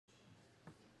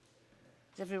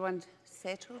everyone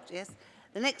settled? Yes.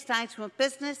 The next item of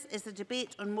business is the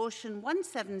debate on motion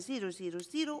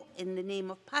 17000 in the name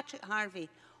of Patrick Harvie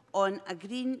on a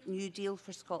Green New Deal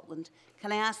for Scotland.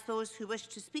 Can I ask those who wish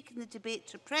to speak in the debate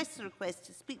to press the request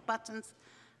to speak buttons?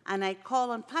 And I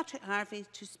call on Patrick Harvie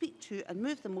to speak to and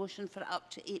move the motion for up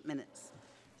to 8 minutes.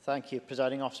 Thank you,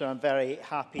 Presiding Officer. I'm very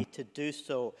happy to do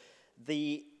so.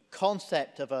 The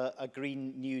concept of a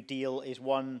Green New Deal is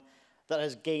one that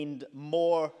has gained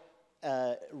more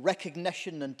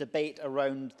recognition and debate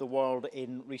around the world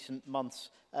in recent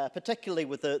months, particularly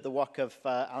with the work of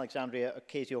Alexandria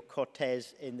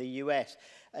Ocasio-Cortez in the US,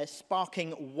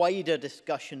 sparking wider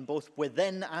discussion both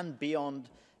within and beyond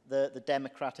the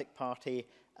Democratic Party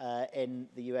in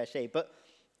the USA. But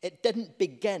it didn't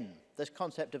begin, this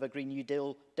concept of a Green New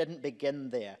Deal didn't begin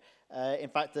there. In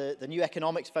fact, the New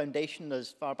Economics Foundation,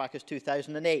 as far back as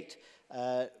 2008,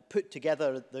 put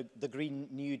together the Green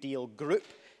New Deal group,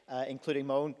 including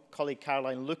my own colleague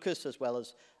Caroline Lucas, as well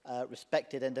as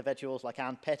respected individuals like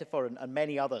Anne Pettifor and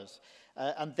many others.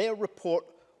 And their report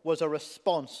was a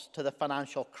response to the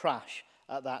financial crash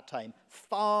at that time.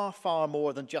 Far, far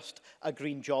more than just a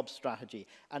green job strategy.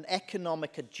 An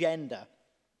economic agenda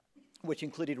which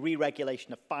included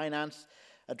re-regulation of finance,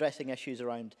 addressing issues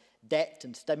around debt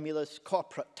and stimulus,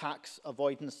 corporate tax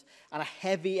avoidance, and a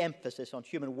heavy emphasis on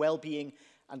human well-being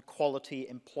and quality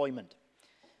employment.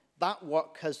 That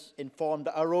work has informed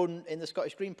our own in the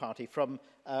Scottish Green Party, from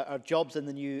our Jobs in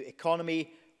the New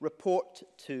Economy report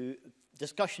to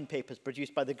discussion papers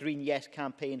produced by the Green Yes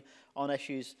campaign on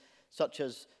issues such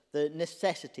as the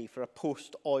necessity for a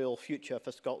post-oil future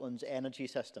for Scotland's energy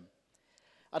system.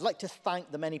 I'd like to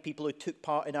thank the many people who took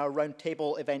part in our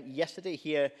roundtable event yesterday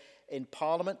here in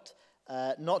Parliament,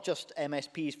 not just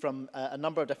MSPs from a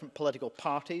number of different political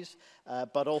parties,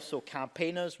 but also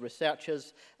campaigners,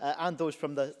 researchers, and those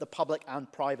from the public and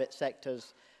private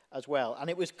sectors as well. And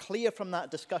it was clear from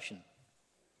that discussion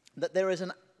that there is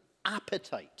an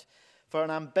appetite for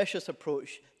an ambitious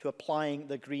approach to applying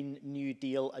the Green New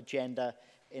Deal agenda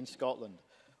in Scotland.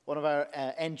 One of our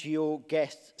NGO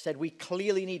guests said we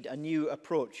clearly need a new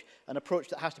approach, an approach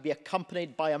that has to be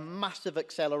accompanied by a massive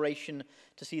acceleration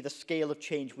to see the scale of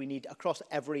change we need across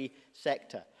every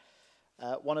sector.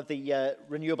 One of the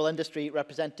renewable industry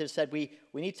representatives said we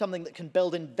need something that can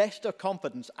build investor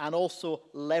confidence and also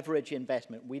leverage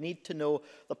investment. We need to know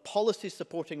the policies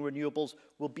supporting renewables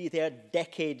will be there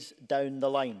decades down the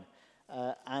line.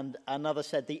 And another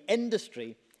said the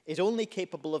industry is only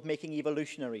capable of making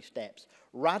evolutionary steps.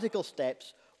 Radical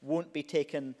steps won't be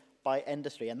taken by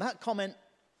industry. And that comment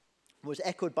was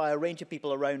echoed by a range of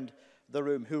people around the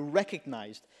room who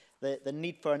recognised the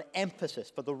need for an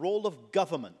emphasis for the role of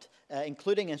government,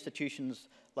 including institutions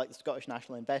like the Scottish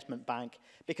National Investment Bank,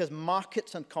 because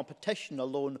markets and competition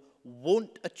alone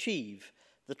won't achieve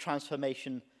the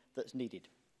transformation that's needed.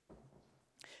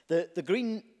 The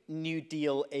Green New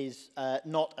Deal is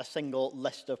not a single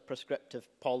list of prescriptive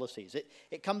policies.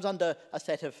 It comes under a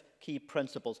set of key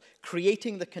principles.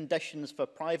 Creating the conditions for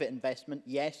private investment,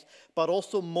 yes, but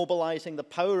also mobilising the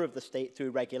power of the state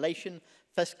through regulation,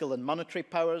 fiscal and monetary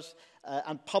powers,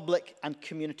 and public and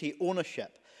community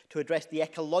ownership to address the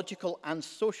ecological and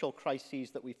social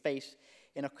crises that we face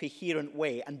in a coherent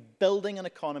way, and building an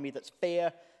economy that's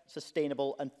fair,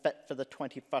 sustainable and fit for the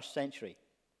 21st century.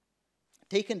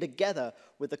 Taken together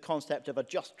with the concept of a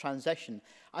just transition,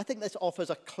 I think this offers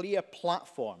a clear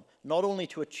platform, not only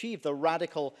to achieve the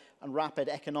radical and rapid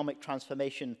economic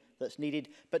transformation that's needed,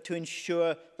 but to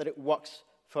ensure that it works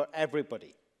for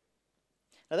everybody.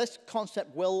 Now, this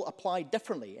concept will apply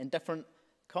differently in different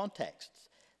contexts.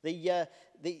 The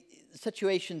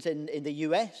situations in the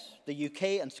US, the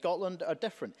UK and Scotland are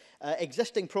different.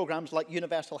 Existing programmes like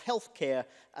universal health care,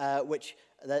 which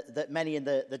that many in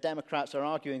the Democrats are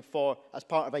arguing for as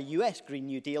part of a US Green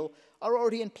New Deal, are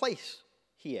already in place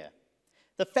here.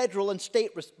 The federal and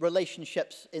state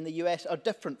relationships in the US are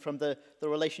different from the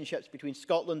relationships between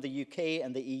Scotland, the UK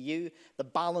and the EU, the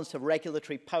balance of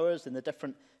regulatory powers in the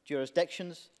different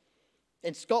jurisdictions.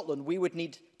 In Scotland, we would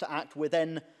need to act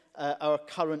within our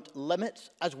current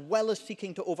limits, as well as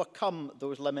seeking to overcome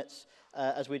those limits,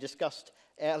 as we discussed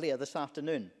earlier this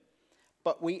afternoon.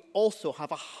 But we also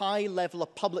have a high level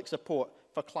of public support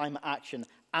for climate action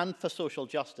and for social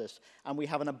justice, and we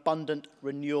have an abundant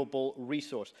renewable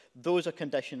resource. Those are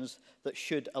conditions that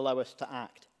should allow us to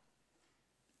act.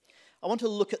 I want to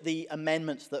look at the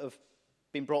amendments that have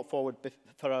been brought forward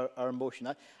for our motion.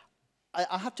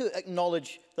 I have to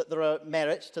acknowledge that there are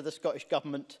merits to the Scottish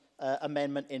Government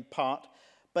amendment in part,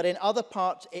 but in other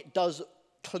parts it does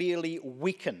clearly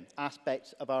weaken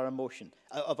aspects of our motion,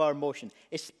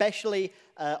 especially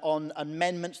on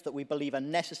amendments that we believe are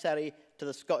necessary to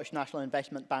the Scottish National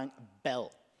Investment Bank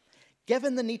Bill.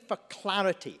 Given the need for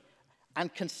clarity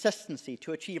and consistency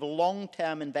to achieve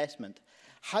long-term investment,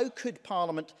 how could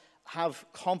Parliament have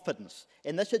confidence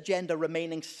in this agenda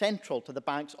remaining central to the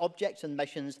bank's objects and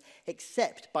missions,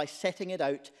 except by setting it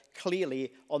out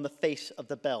clearly on the face of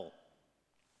the bill?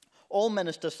 All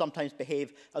ministers sometimes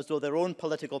behave as though their own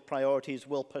political priorities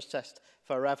will persist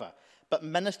forever. But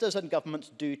ministers and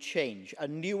governments do change,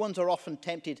 and new ones are often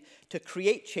tempted to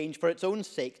create change for its own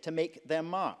sake to make their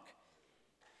mark.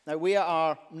 Now, we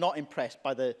are not impressed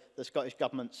by the Scottish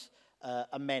Government's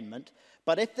amendment,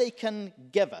 but if they can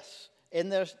give us, in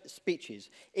their speeches,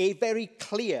 a very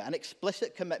clear and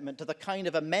explicit commitment to the kind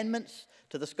of amendments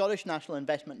to the Scottish National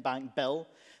Investment Bank Bill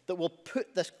that will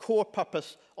put this core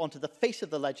purpose onto the face of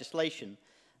the legislation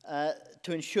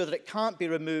to ensure that it can't be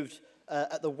removed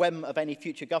at the whim of any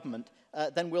future government,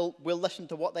 then we'll listen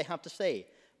to what they have to say.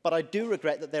 But I do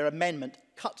regret that their amendment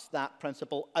cuts that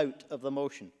principle out of the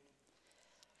motion.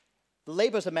 The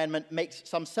Labour's amendment makes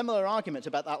some similar arguments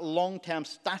about that long-term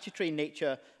statutory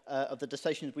nature of the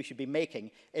decisions we should be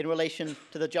making in relation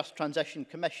to the Just Transition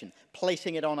Commission,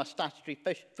 placing it on a statutory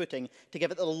footing to give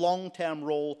it the long-term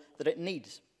role that it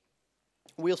needs.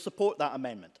 We'll support that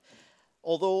amendment,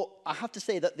 although I have to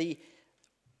say that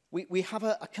we have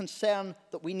a concern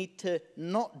that we need to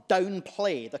not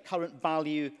downplay the current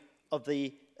value of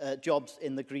the jobs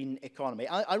in the green economy.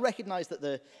 I recognise that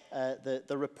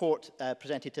the report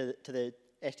presented to the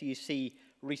STUC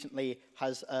recently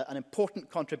has an important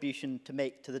contribution to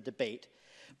make to the debate.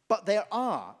 But there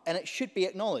are, and it should be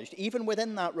acknowledged, even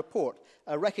within that report,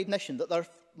 a recognition that there are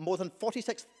more than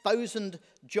 46,000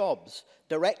 jobs,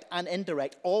 direct and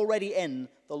indirect, already in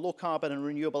the low-carbon and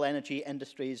renewable energy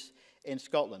industries in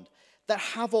Scotland. There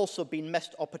have also been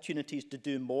missed opportunities to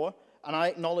do more, and I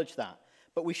acknowledge that.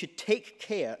 But we should take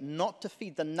care not to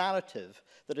feed the narrative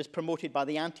that is promoted by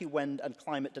the anti-wind and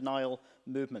climate denial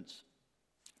movements.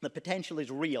 The potential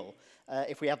is real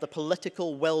if we have the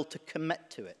political will to commit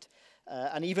to it.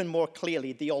 And even more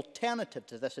clearly, the alternative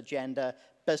to this agenda,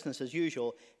 business as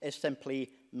usual, is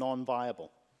simply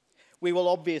non-viable. We will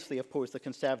obviously oppose the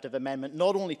Conservative amendment,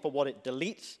 not only for what it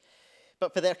deletes,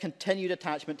 but for their continued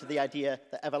attachment to the idea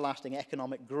that everlasting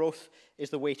economic growth is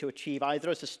the way to achieve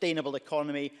either a sustainable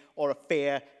economy or a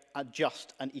fair,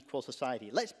 just and equal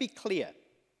society. Let's be clear.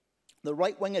 The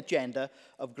right-wing agenda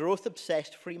of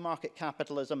growth-obsessed free market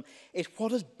capitalism is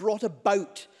what has brought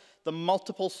about the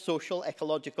multiple social,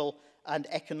 ecological and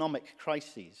economic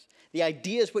crises. The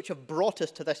ideas which have brought us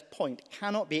to this point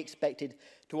cannot be expected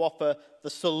to offer the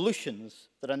solutions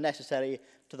that are necessary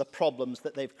to the problems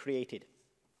that they've created.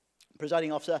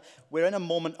 Presiding Officer, we're in a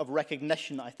moment of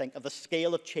recognition, I think, of the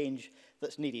scale of change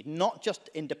that's needed, not just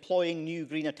in deploying new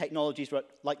greener technologies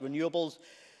like renewables,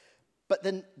 but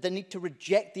then the need to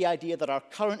reject the idea that our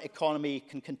current economy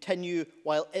can continue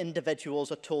while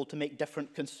individuals are told to make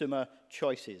different consumer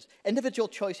choices. Individual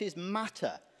choices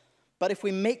matter, but if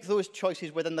we make those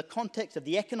choices within the context of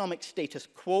the economic status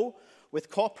quo, with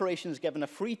corporations given a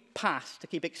free pass to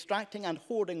keep extracting and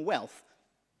hoarding wealth,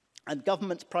 and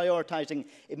governments prioritising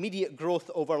immediate growth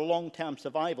over long-term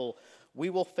survival, we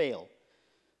will fail.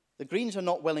 The Greens are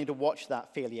not willing to watch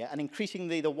that failure, and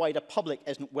increasingly the wider public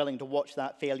isn't willing to watch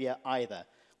that failure either.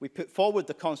 We put forward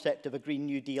the concept of a Green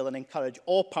New Deal and encourage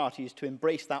all parties to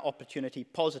embrace that opportunity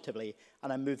positively,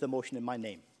 and I move the motion in my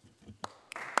name.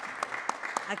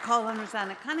 I call on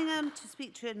Rosanna Cunningham to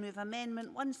speak to and move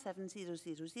amendment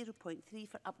 17000.3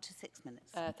 for up to 6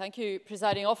 minutes. Thank you,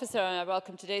 Presiding Officer, and I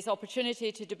welcome today's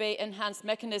opportunity to debate enhanced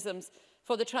mechanisms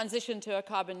for the transition to a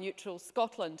carbon-neutral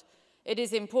Scotland. It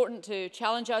is important to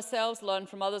challenge ourselves, learn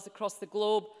from others across the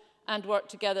globe, and work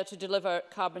together to deliver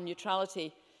carbon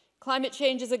neutrality. Climate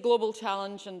change is a global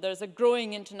challenge, and there's a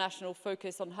growing international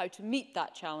focus on how to meet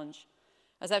that challenge.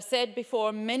 As I've said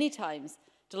before many times,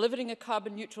 delivering a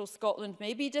carbon-neutral Scotland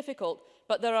may be difficult,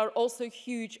 but there are also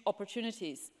huge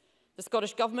opportunities. The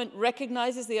Scottish Government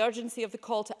recognises the urgency of the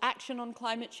call to action on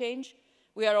climate change.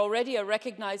 We are already a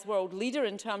recognised world leader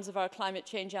in terms of our climate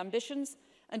change ambitions,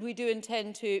 and we do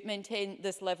intend to maintain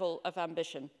this level of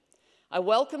ambition. I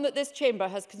welcome that this chamber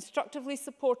has constructively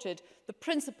supported the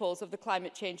principles of the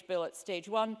Climate Change Bill at Stage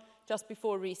 1 just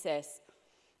before recess.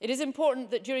 It is important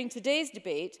that during today's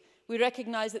debate, we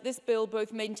recognise that this bill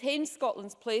both maintains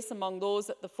Scotland's place among those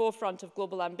at the forefront of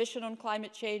global ambition on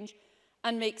climate change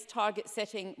and makes target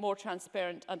setting more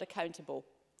transparent and accountable.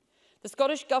 The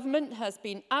Scottish Government has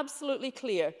been absolutely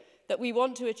clear that we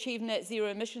want to achieve net zero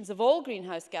emissions of all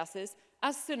greenhouse gases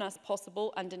as soon as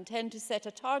possible and intend to set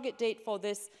a target date for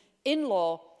this in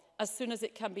law as soon as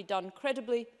it can be done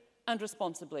credibly and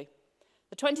responsibly.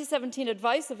 The 2017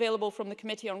 advice available from the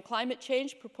Committee on Climate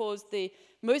Change proposed the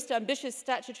most ambitious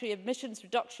statutory emissions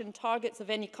reduction targets of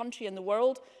any country in the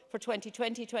world for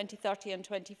 2020, 2030 and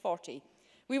 2040.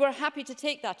 We were happy to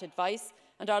take that advice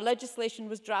and our legislation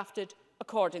was drafted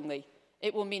accordingly.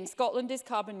 It will mean Scotland is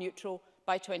carbon neutral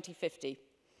by 2050.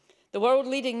 The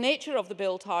world-leading nature of the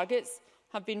bill targets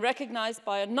have been recognised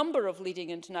by a number of leading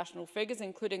international figures,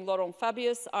 including Laurent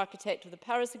Fabius, architect of the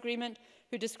Paris Agreement,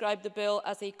 who described the bill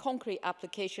as a concrete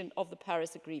application of the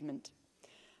Paris Agreement.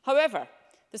 However,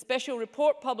 the special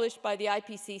report published by the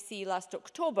IPCC last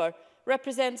October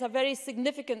represents a very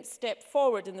significant step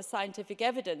forward in the scientific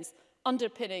evidence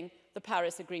underpinning the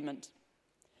Paris Agreement.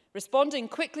 Responding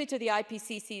quickly to the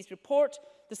IPCC's report,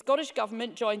 the Scottish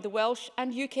Government joined the Welsh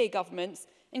and UK governments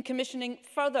in commissioning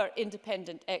further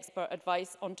independent expert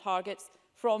advice on targets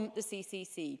from the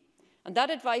CCC. And that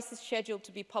advice is scheduled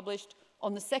to be published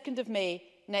on the 2nd of May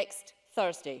next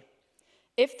Thursday.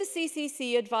 If the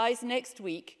CCC advise next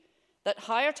week that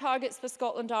higher targets for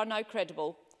Scotland are now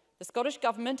credible, the Scottish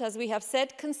Government, as we have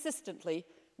said consistently,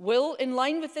 will, in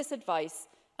line with this advice,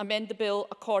 amend the bill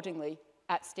accordingly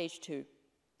at stage 2.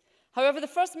 However, the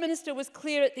First Minister was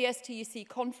clear at the STUC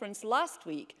conference last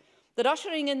week that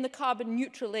ushering in the carbon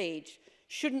neutral age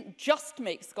shouldn't just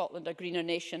make Scotland a greener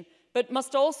nation, but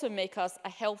must also make us a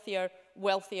healthier,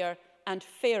 wealthier and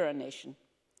fairer nation.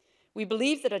 We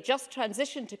believe that a just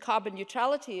transition to carbon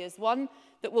neutrality is one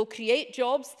that will create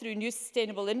jobs through new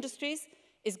sustainable industries,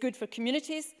 is good for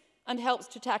communities and helps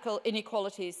to tackle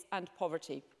inequalities and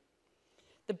poverty.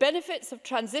 The benefits of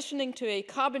transitioning to a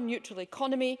carbon neutral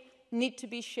economy need to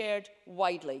be shared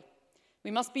widely.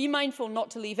 We must be mindful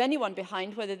not to leave anyone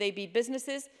behind, whether they be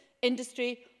businesses,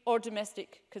 industry or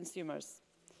domestic consumers.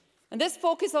 And this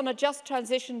focus on a just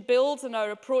transition builds on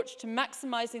our approach to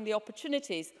maximising the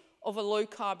opportunities of a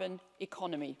low-carbon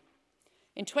economy.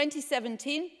 In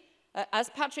 2017, as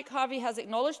Patrick Harvie has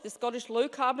acknowledged, the Scottish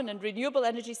low-carbon and renewable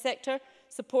energy sector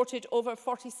supported over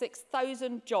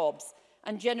 46,000 jobs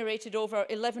and generated over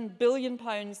 £11 billion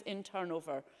in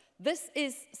turnover. This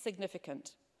is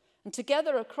significant. And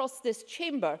together across this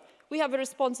chamber, we have a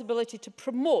responsibility to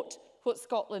promote what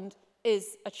Scotland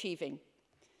is achieving.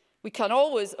 We can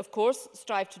always, of course,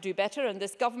 strive to do better, and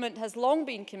this government has long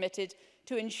been committed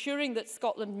to ensuring that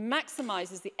Scotland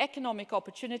maximises the economic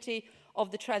opportunity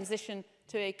of the transition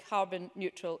to a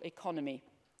carbon-neutral economy.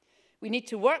 We need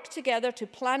to work together to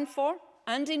plan for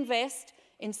and invest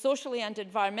in socially and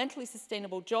environmentally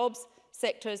sustainable jobs,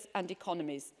 sectors and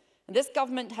economies. And this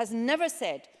government has never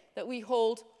said that we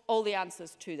hold all the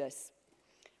answers to this.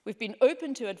 We've been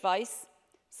open to advice,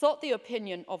 sought the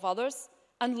opinion of others,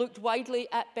 and looked widely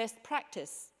at best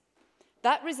practice.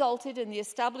 That resulted in the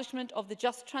establishment of the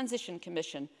Just Transition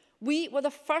Commission. We were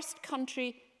the first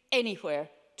country anywhere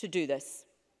to do this.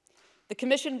 The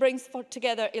Commission brings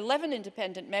together 11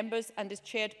 independent members and is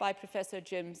chaired by Professor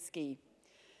Jim Skee.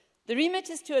 The remit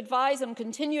is to advise on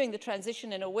continuing the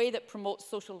transition in a way that promotes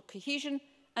social cohesion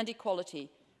and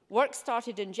equality. Work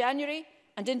started in January,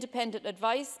 and independent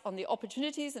advice on the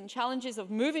opportunities and challenges of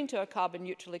moving to a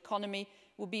carbon-neutral economy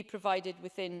will be provided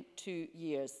within 2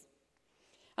 years.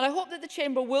 And I hope that the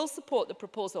Chamber will support the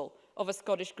proposal of a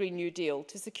Scottish Green New Deal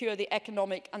to secure the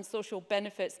economic and social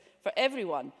benefits for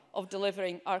everyone of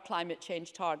delivering our climate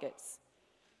change targets.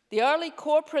 The early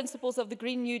core principles of the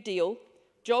Green New Deal,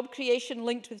 job creation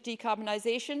linked with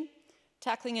decarbonisation,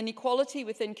 tackling inequality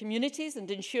within communities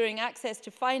and ensuring access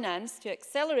to finance to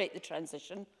accelerate the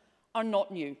transition, are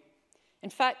not new. In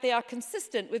fact, they are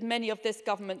consistent with many of this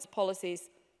government's policies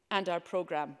and our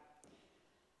programme.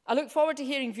 I look forward to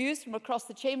hearing views from across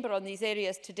the Chamber on these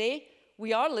areas today.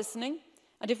 We are listening,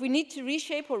 and if we need to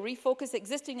reshape or refocus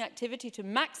existing activity to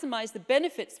maximise the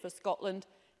benefits for Scotland,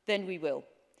 then we will.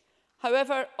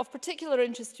 However, of particular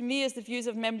interest to me is the views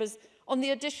of members on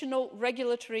the additional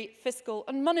regulatory, fiscal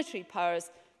and monetary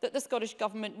powers that the Scottish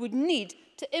Government would need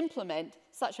to implement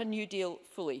such a new deal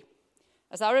fully.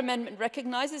 As our amendment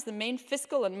recognises, the main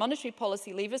fiscal and monetary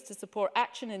policy levers to support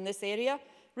action in this area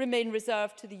remain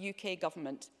reserved to the UK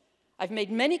Government. I've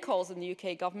made many calls on the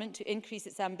UK Government to increase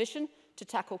its ambition to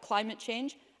tackle climate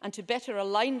change and to better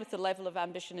align with the level of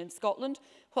ambition in Scotland.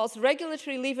 Whilst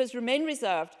regulatory levers remain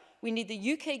reserved, we need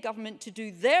the UK Government to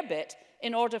do their bit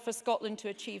in order for Scotland to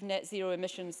achieve net zero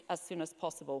emissions as soon as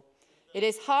possible. It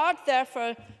is hard,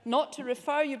 therefore, not to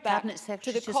refer you back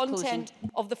to the content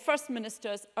of the First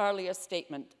Minister's earlier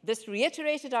statement. This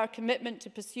reiterated our commitment to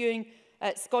pursuing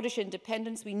Scottish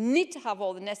independence. We need to have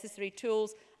all the necessary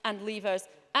tools and levers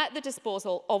at the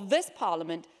disposal of this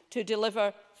Parliament to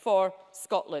deliver for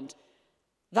Scotland.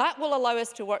 That will allow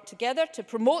us to work together to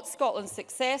promote Scotland's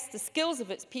success, the skills of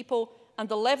its people and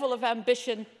the level of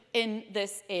ambition in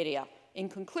this area. In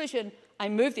conclusion, I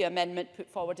move the amendment put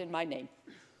forward in my name.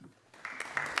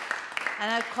 I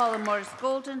now call on Maurice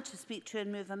Golden to speak to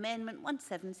and move Amendment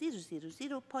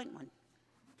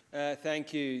 17000.1.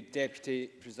 Thank you, Deputy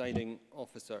Presiding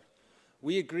Officer.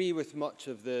 We agree with much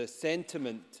of the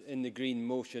sentiment in the Green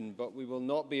motion, but we will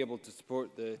not be able to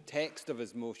support the text of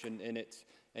his motion in its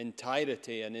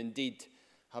entirety. And indeed,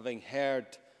 having heard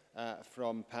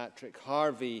from Patrick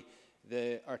Harvie,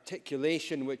 the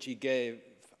articulation which he gave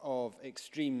of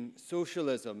extreme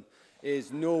socialism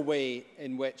is no way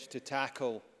in which to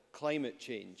tackle climate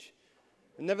change.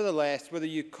 Nevertheless, whether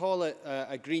you call it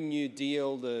a Green New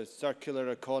Deal, the circular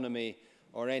economy,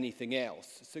 or anything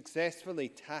else, successfully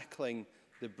tackling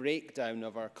the breakdown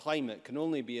of our climate can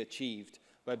only be achieved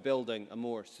by building a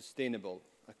more sustainable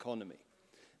economy.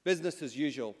 Business as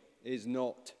usual is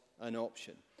not an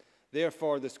option.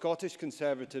 Therefore, the Scottish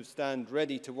Conservatives stand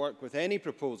ready to work with any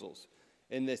proposals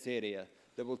in this area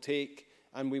that will take,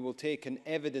 and we will take an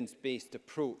evidence-based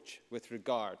approach with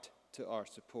regard to our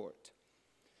support.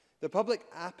 The public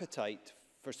appetite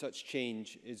for such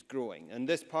change is growing, and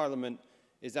this Parliament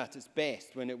is at its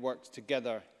best when it works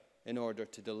together in order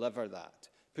to deliver that,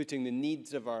 putting the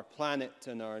needs of our planet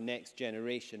and our next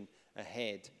generation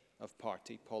ahead of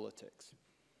party politics.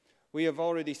 We have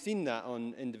already seen that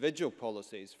on individual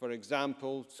policies. For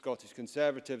example, Scottish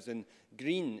Conservatives and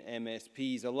Green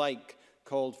MSPs alike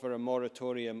called for a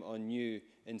moratorium on new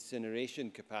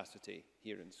incineration capacity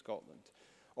here in Scotland.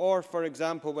 Or, for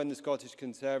example, when the Scottish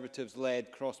Conservatives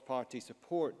led cross-party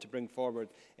support to bring forward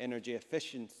energy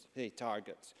efficiency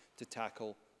targets to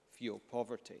tackle fuel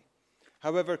poverty.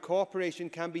 However, cooperation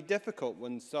can be difficult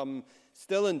when some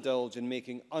still indulge in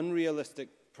making unrealistic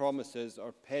promises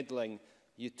or peddling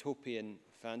utopian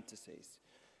fantasies.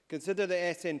 Consider the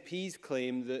SNP's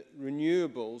claim that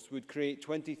renewables would create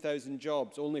 20,000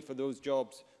 jobs, only for those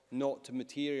jobs not to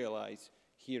materialise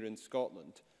here in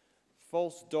Scotland.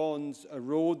 False dawns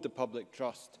erode the public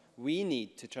trust we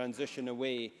need to transition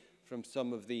away from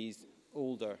some of these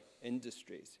older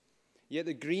industries. Yet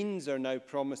the Greens are now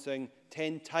promising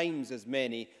 10 times as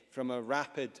many from a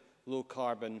rapid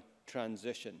low-carbon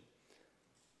transition.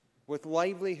 With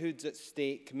livelihoods at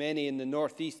stake, many in the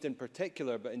North East in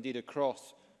particular, but indeed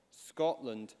across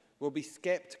Scotland, will be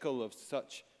sceptical of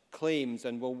such claims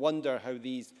and will wonder how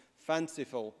these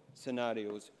fanciful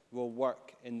scenarios will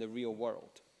work in the real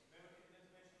world.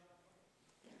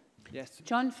 Yes.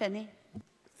 John Finney.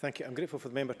 Thank you. I'm grateful for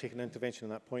the member taking an intervention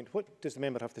on that point. What does the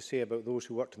member have to say about those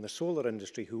who worked in the solar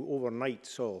industry who overnight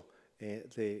saw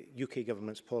the UK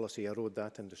government's policy erode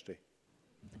that industry?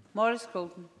 Maurice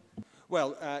Golden.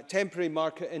 Well, temporary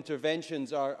market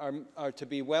interventions are to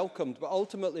be welcomed, but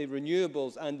ultimately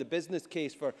renewables and the business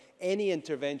case for any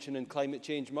intervention in climate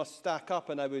change must stack up,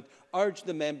 and I would urge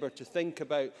the member to think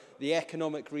about the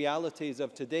economic realities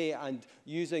of today and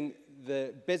using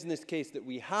the business case that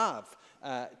we have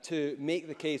to make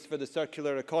the case for the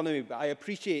circular economy. But I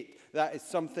appreciate that is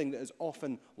something that is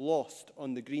often lost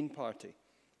on the Green Party.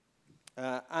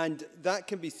 And that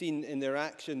can be seen in their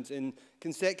actions in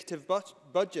consecutive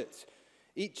budgets.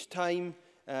 Each time,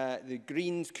 the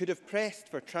Greens could have pressed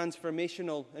for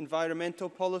transformational environmental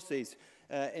policies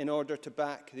in order to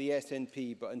back the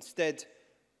SNP, but instead,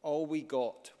 all we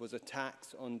got was a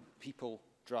tax on people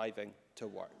driving to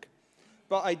work.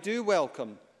 But I do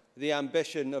welcome the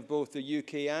ambition of both the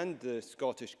UK and the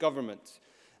Scottish governments.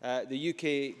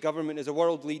 The UK government is a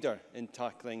world leader in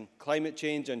tackling climate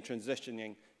change and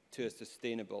transitioning to a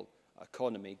sustainable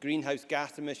economy. Greenhouse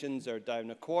gas emissions are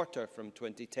down a quarter from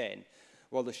 2010,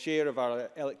 while the share of our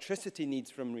electricity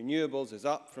needs from renewables is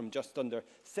up from just under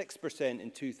 6% in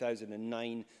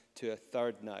 2009 to a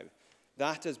third now.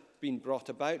 That has been brought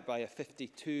about by a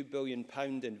 £52 billion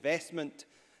investment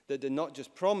that did not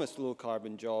just promise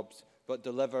low-carbon jobs, but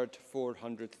delivered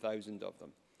 400,000 of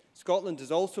them. Scotland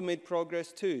has also made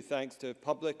progress too, thanks to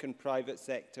public and private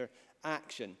sector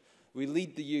action. We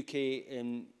lead the UK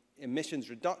in emissions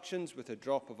reductions with a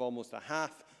drop of almost a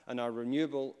half, and our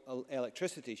renewable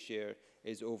electricity share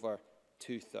is over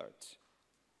 2/3.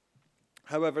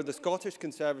 However, the Scottish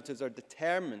Conservatives are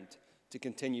determined to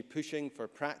continue pushing for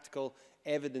practical,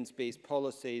 evidence-based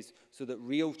policies so that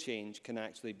real change can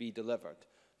actually be delivered.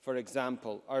 For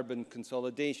example, urban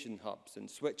consolidation hubs and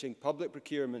switching public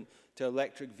procurement to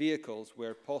electric vehicles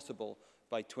where possible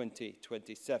by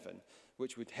 2027.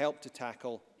 which would help to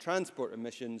tackle transport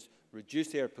emissions,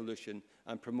 reduce air pollution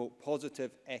and promote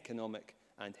positive economic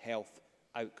and health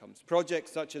outcomes.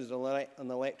 Projects such as an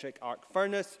electric arc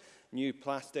furnace, new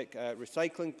plastic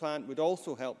recycling plant would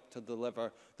also help to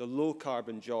deliver the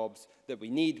low-carbon jobs that we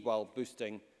need while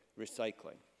boosting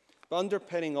recycling. But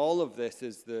underpinning all of this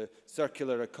is the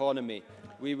circular economy.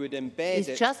 We would embed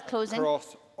it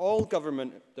across all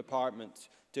government departments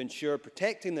to ensure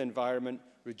protecting the environment,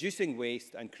 reducing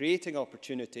waste and creating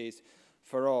opportunities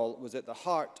for all was at the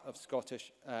heart of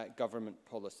Scottish Government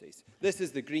policies. This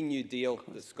is the Green New Deal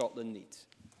that Scotland needs.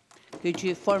 Could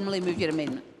you formally move your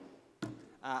amendment?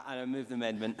 And I move the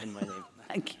amendment in my name.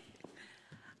 Thank you.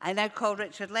 I now call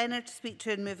Richard Leonard to speak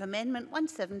to and move amendment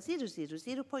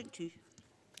 17000.2.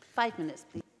 5 minutes,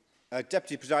 please.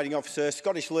 Deputy Presiding Officer,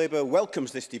 Scottish Labour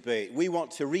welcomes this debate. We want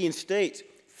to reinstate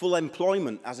full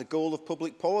employment as a goal of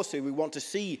public policy. We want to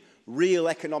see real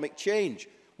economic change.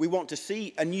 We want to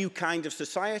see a new kind of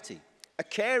society, a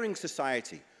caring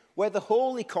society, where the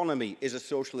whole economy is a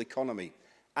social economy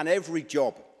and every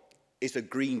job is a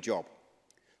green job.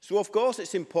 So, of course,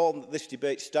 it's important that this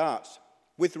debate starts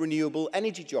with renewable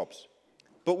energy jobs.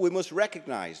 But we must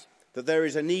recognise that there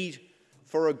is a need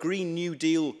for a Green New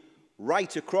Deal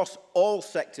right across all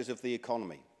sectors of the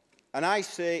economy. And I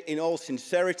say in all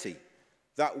sincerity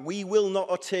that we will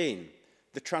not attain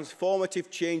the transformative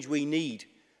change we need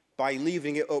by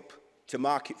leaving it up to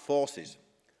market forces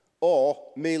or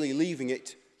merely leaving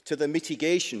it to the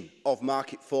mitigation of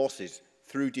market forces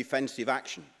through defensive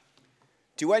action.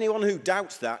 To anyone who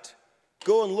doubts that,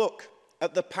 go and look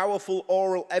at the powerful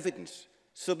oral evidence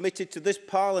submitted to this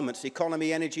Parliament's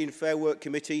Economy, Energy and Fair Work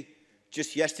Committee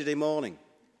just yesterday morning.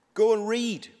 Go and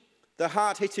read the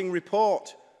hard-hitting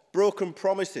report, Broken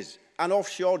Promises and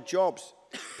Offshore Jobs,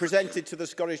 presented to the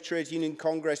Scottish Trades Union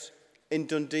Congress in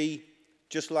Dundee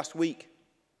just last week.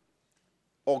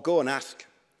 Or go and ask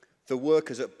the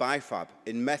workers at Bifab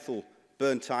in Methil,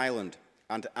 Burnt Island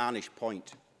and Arnish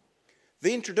Point.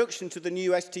 The introduction to the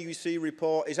new STUC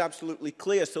report is absolutely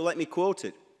clear, so let me quote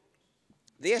it.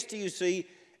 The STUC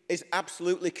is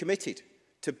absolutely committed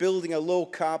to building a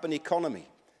low-carbon economy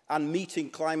and meeting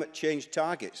climate change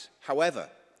targets. However,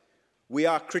 we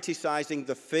are criticising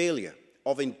the failure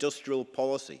of industrial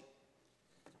policy.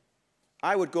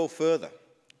 I would go further.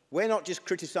 We're not just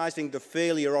criticising the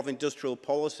failure of industrial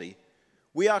policy,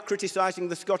 we are criticising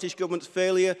the Scottish Government's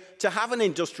failure to have an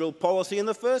industrial policy in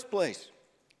the first place.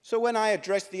 So when I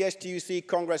addressed the STUC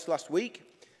Congress last week,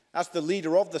 as the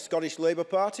leader of the Scottish Labour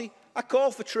Party, I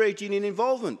called for trade union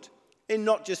involvement in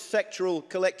not just sectoral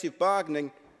collective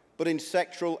bargaining, but in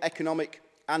sectoral economic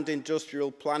and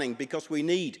industrial planning, because we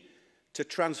need to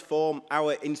transform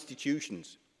our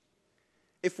institutions.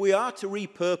 If we are to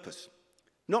repurpose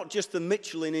not just the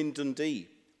Michelin in Dundee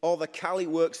or the Cali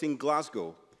Works in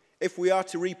Glasgow, if we are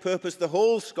to repurpose the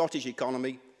whole Scottish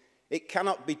economy, it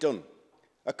cannot be done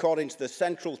according to the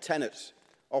central tenets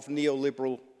of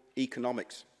neoliberal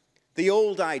economics. The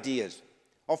old ideas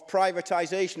of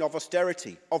privatisation, of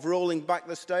austerity, of rolling back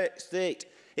the state,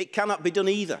 it cannot be done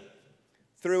either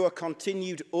through a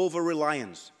continued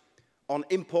over-reliance on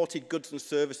imported goods and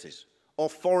services or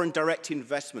foreign direct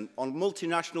investment on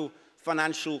multinational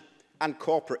financial and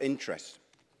corporate interests.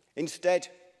 Instead,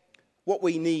 what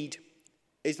we need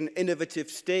is an innovative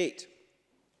state.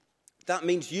 That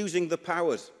means using the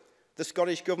powers the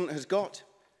Scottish Government has got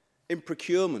in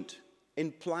procurement,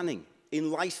 in planning,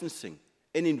 in licensing,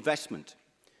 in investment,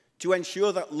 to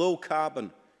ensure that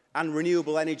low-carbon and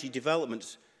renewable energy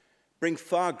developments bring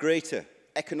far greater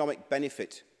economic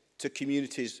benefit to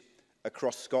communities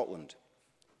across Scotland.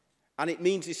 And it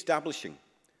means establishing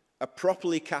a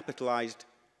properly capitalised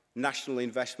national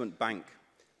investment bank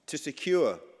to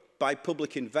secure, by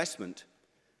public investment,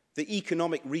 the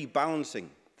economic rebalancing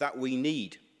that we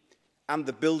need and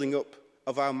the building up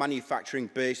of our manufacturing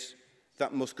base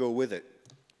that must go with it.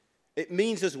 It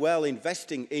means as well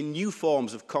investing in new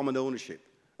forms of common ownership,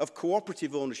 of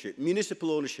cooperative ownership,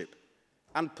 municipal ownership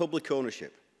and public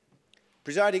ownership.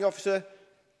 Presiding Officer,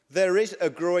 there is a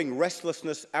growing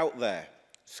restlessness out there.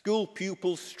 School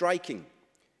pupils striking,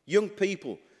 young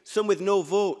people, some with no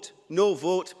vote,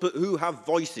 but who have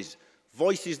voices,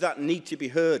 voices that need to be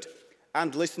heard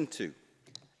and listened to.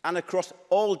 And across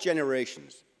all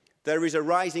generations, there is a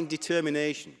rising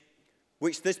determination,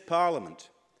 which this Parliament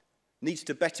needs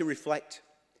to better reflect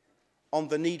on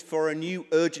the need for a new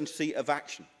urgency of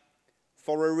action,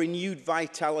 for a renewed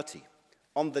vitality,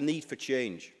 on the need for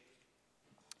change.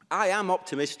 I am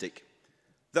optimistic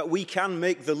that we can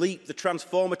make the leap, the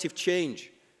transformative change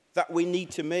that we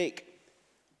need to make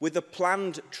with a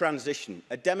planned transition,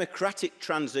 a democratic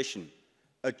transition,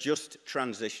 a just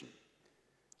transition.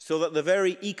 so that the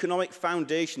very economic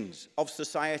foundations of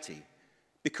society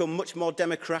become much more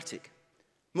democratic,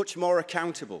 much more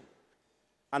accountable,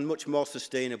 and much more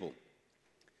sustainable.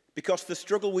 Because the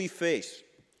struggle we face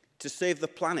to save the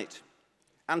planet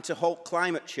and to halt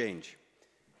climate change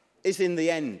is, in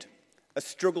the end, a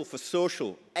struggle for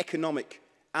social, economic,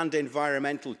 and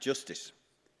environmental justice.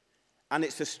 And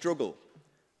it's a struggle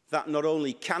that not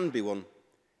only can be won,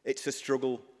 it's a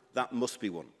struggle that must be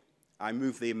won. I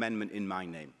move the amendment in my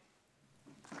name.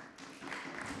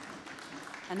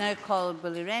 I now call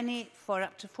Willie Rennie for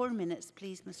up to 4 minutes,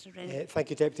 please, Mr Rennie.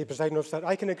 Thank you, Deputy Presiding Officer.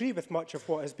 I can agree with much of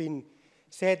what has been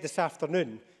said this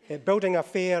afternoon. Building a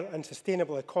fair and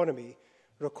sustainable economy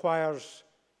requires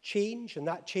change, and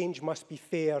that change must be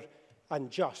fair and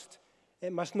just.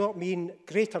 It must not mean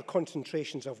greater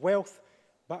concentrations of wealth,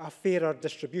 but a fairer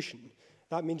distribution.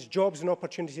 That means jobs and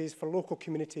opportunities for local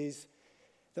communities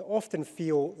that often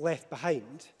feel left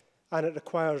behind, and it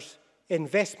requires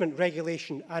investment,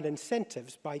 regulation and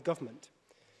incentives by government.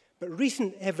 But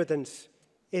recent evidence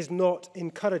is not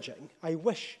encouraging. I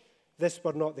wish this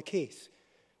were not the case.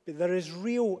 But there is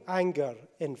real anger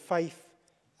in Fife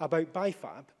about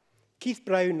BIFAB. Keith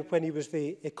Brown, when he was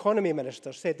the Economy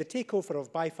Minister, said the takeover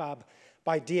of BIFAB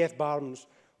by DF Barnes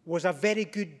was a very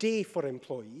good day for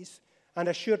employees and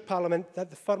assured Parliament that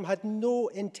the firm had no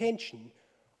intention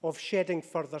of shedding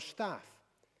further staff.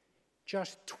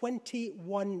 Just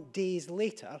 21 days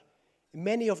later,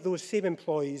 many of those same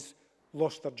employees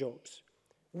lost their jobs.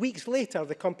 Weeks later,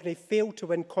 the company failed to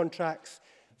win contracts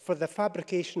for the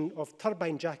fabrication of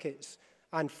turbine jackets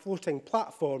and floating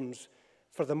platforms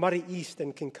for the Murray East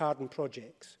and Kincardine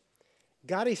projects.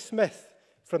 Gary Smith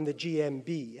from the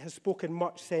GMB has spoken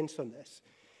much sense on this.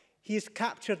 He has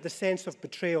captured the sense of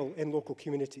betrayal in local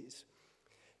communities.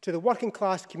 To the working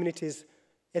class communities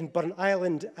in Burn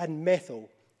Island and Methil,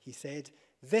 he said,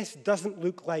 this doesn't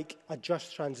look like a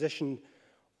just transition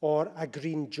or a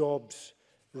green jobs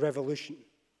revolution.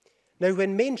 Now,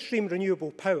 when mainstream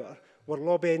renewable power were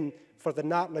lobbying for the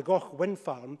Nartnagoch wind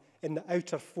farm in the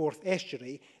outer Forth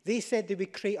estuary, they said they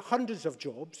would create hundreds of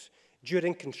jobs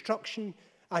during construction,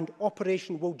 and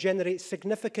operation will generate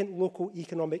significant local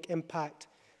economic impact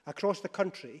across the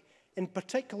country, in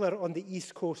particular on the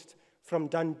east coast from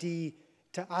Dundee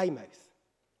to Eyemouth.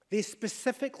 They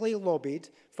specifically lobbied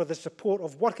for the support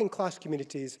of working class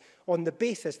communities on the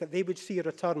basis that they would see a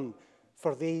return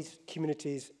for these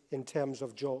communities in terms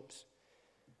of jobs.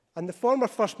 And the former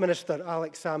First Minister,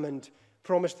 Alex Salmond,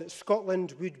 promised that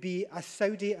Scotland would be a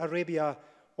Saudi Arabia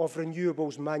of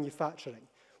renewables manufacturing.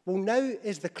 Well, now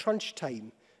is the crunch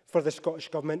time for the Scottish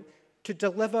Government to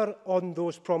deliver on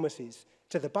those promises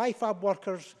to the BIFAB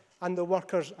workers and the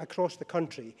workers across the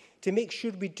country to make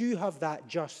sure we do have that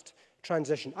just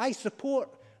transition. I support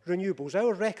renewables.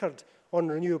 Our record on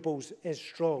renewables is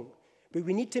strong. But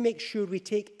we need to make sure we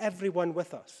take everyone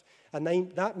with us. And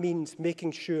that means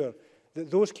making sure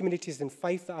that those communities in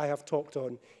Fife that I have talked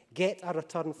on get a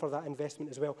return for that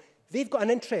investment as well. They've got an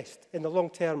interest in the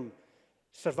long-term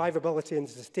survivability and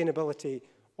sustainability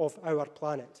of our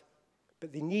planet.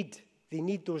 But they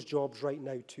need those jobs right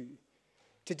now too.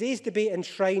 Today's debate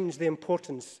enshrines the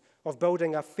importance of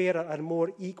building a fairer and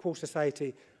more equal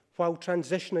society while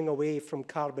transitioning away from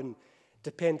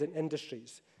carbon-dependent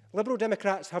industries. Liberal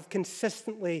Democrats have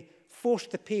consistently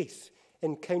forced the pace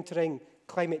in countering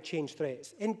climate change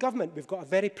threats. In government, we've got a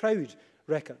very proud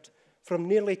record, from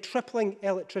nearly tripling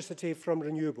electricity from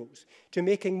renewables to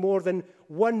making more than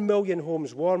 1 million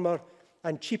homes warmer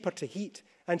and cheaper to heat,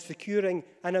 and securing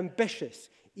an ambitious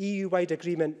EU-wide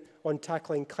agreement on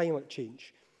tackling climate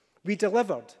change. We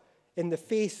delivered in the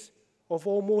face of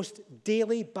almost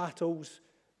daily battles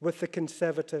with the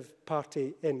Conservative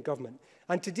Party in government.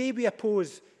 And today we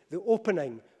oppose the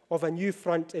opening of a new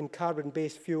front in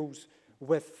carbon-based fuels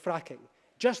with fracking,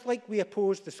 just like we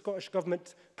opposed the Scottish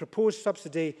Government's proposed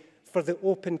subsidy for the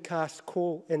open cast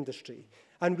coal industry.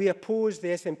 And we oppose the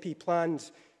SNP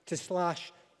plans to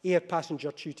slash air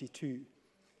passenger duty too.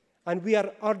 And we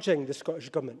are urging the Scottish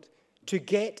Government to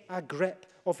get a grip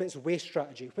of its waste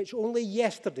strategy, which only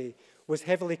yesterday was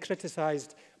heavily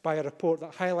criticised by a report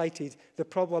that highlighted the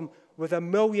problem with 1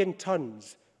 million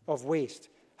tonnes of waste.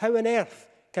 How on earth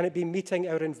can it be meeting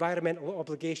our environmental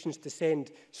obligations to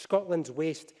send Scotland's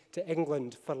waste to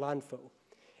England for landfill?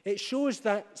 It shows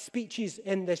that speeches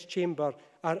in this chamber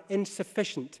are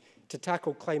insufficient to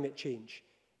tackle climate change.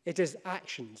 It is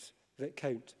actions that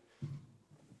count.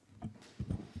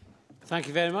 Thank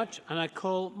you very much. And I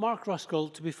call Mark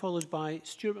Ruskell to be followed by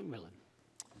Stuart McMillan.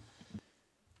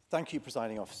 Thank you,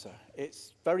 Presiding Officer.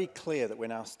 It's very clear that we're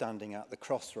now standing at the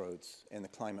crossroads in the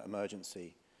climate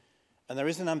emergency. And there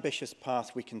is an ambitious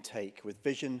path we can take with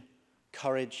vision,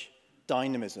 courage,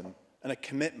 dynamism, and a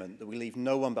commitment that we leave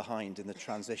no one behind in the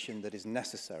transition that is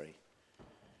necessary.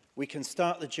 We can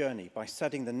start the journey by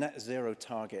setting the net zero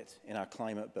target in our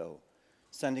climate bill,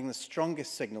 sending the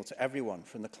strongest signal to everyone,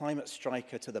 from the climate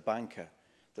striker to the banker,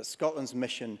 that Scotland's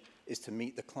mission is to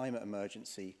meet the climate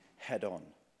emergency head-on.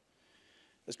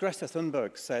 As Greta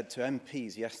Thunberg said to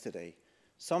MPs yesterday,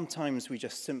 sometimes we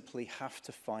just simply have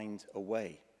to find a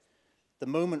way. The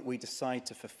moment we decide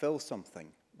to fulfill something,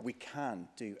 we can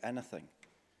do anything.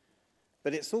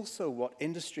 But it's also what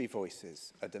industry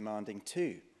voices are demanding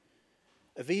too.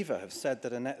 Aviva have said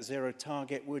that a net zero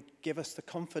target would give us the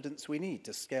confidence we need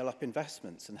to scale up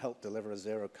investments and help deliver a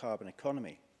zero carbon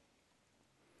economy.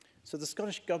 So the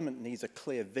Scottish Government needs a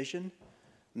clear vision,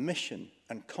 mission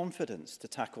and confidence to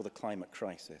tackle the climate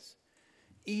crisis,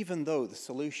 even though the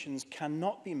solutions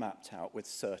cannot be mapped out with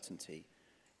certainty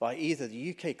by either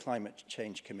the UK Climate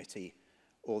Change Committee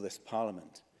or this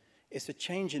Parliament. It's a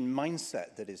change in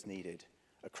mindset that is needed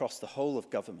across the whole of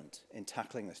government in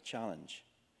tackling this challenge.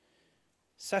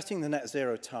 Setting the net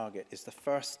zero target is the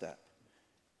first step,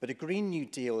 but a Green New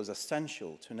Deal is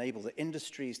essential to enable the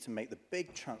industries to make the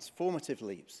big transformative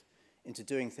leaps into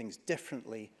doing things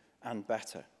differently and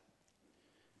better.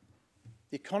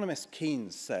 The economist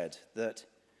Keynes said that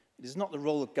it is not the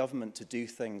role of government to do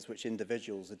things which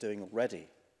individuals are doing already,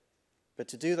 but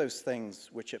to do those things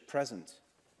which at present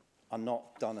are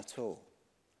not done at all.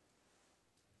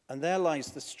 And there lies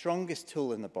the strongest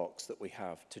tool in the box that we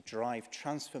have to drive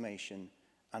transformation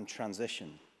and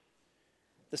transition.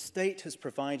 The state has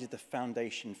provided the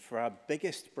foundation for our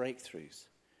biggest breakthroughs.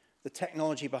 The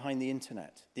technology behind the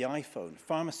internet, the iPhone,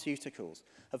 pharmaceuticals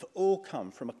have all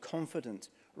come from a confident,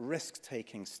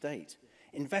 risk-taking state,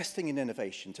 investing in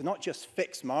innovation to not just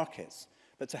fix markets,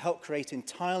 but to help create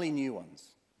entirely new ones.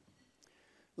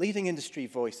 Leading industry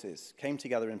voices came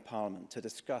together in Parliament to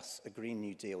discuss a Green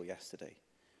New Deal yesterday.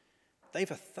 They've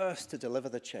a thirst to deliver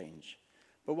the change,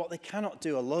 but what they cannot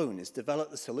do alone is develop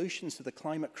the solutions to the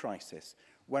climate crisis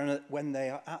when they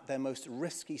are at their most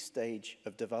risky stage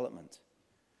of development.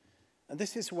 And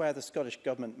this is where the Scottish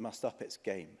Government must up its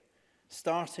game,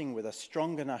 starting with a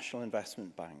stronger national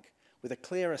investment bank, with a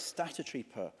clearer statutory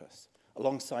purpose,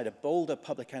 alongside a bolder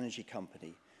public energy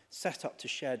company set up to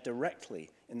share directly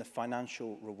in the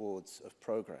financial rewards of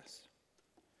progress.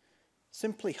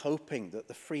 Simply hoping that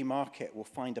the free market will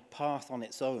find a path on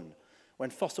its own when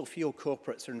fossil fuel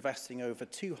corporates are investing over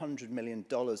 $200 million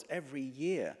every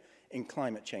year in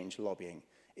climate change lobbying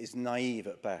is naive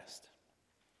at best.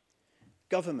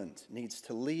 Government needs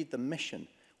to lead the mission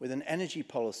with an energy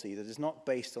policy that is not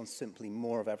based on simply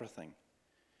more of everything.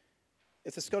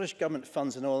 If the Scottish Government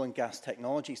funds an oil and gas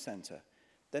technology centre,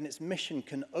 then its mission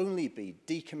can only be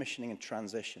decommissioning and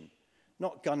transition,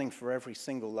 not gunning for every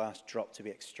single last drop to be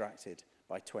extracted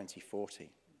by 2040.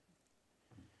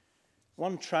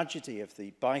 One tragedy of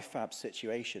the BIFAB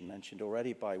situation, mentioned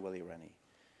already by Willie Rennie,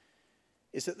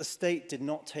 is that the state did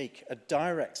not take a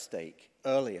direct stake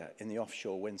earlier in the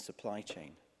offshore wind supply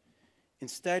chain.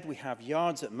 Instead, we have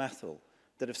yards at Methil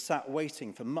that have sat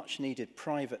waiting for much-needed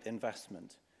private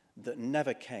investment that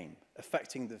never came,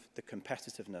 affecting the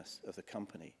competitiveness of the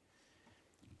company.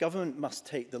 Government must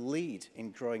take the lead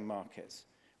in growing markets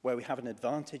where we have an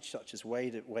advantage such as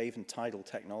wave and tidal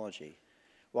technology,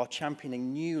 while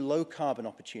championing new low-carbon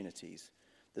opportunities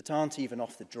that aren't even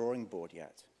off the drawing board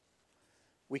yet.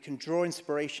 We can draw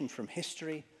inspiration from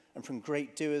history and from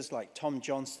great doers like Tom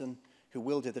Johnston, who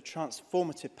wielded the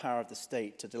transformative power of the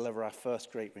state to deliver our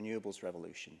first great renewables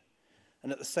revolution.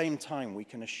 And at the same time, we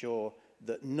can assure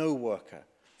that no worker,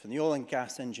 from the oil and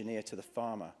gas engineer to the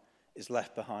farmer, is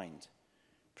left behind.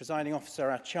 Presiding Officer,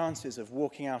 our chances of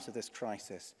walking out of this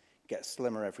crisis get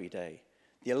slimmer every day.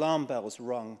 The alarm bells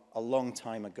rung a long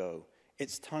time ago.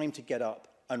 It's time to get up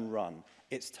and run.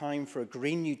 It's time for a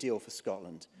Green New Deal for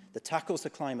Scotland that tackles the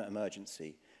climate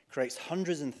emergency, creates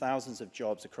hundreds and thousands of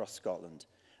jobs across Scotland,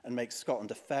 and makes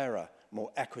Scotland a fairer, more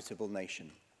equitable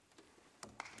nation.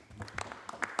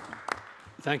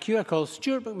 Thank you. I call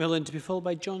Stuart McMillan to be followed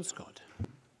by John Scott.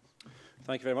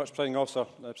 Thank you very much, Presiding Officer.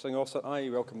 Presiding Officer,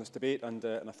 I welcome this debate and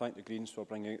I thank the Greens for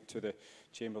bringing it to the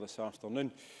Chamber this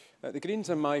afternoon. The Greens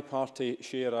and my party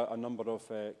share a number of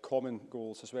common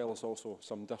goals as well as also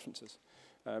some differences.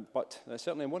 But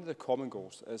certainly one of the common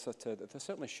goals is that there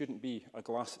certainly shouldn't be a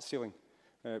glass ceiling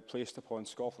placed upon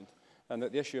Scotland, and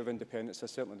that the issue of independence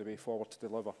is certainly the way forward to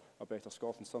deliver a better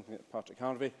Scotland, something that Patrick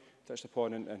Harvey touched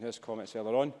upon in his comments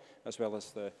earlier on, as well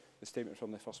as the statement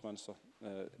from the First Minister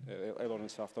earlier on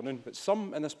this afternoon. But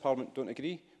some in this Parliament don't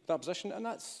agree with that position, and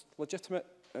that's legitimate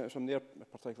from their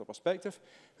particular perspective.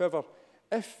 However,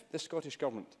 If the Scottish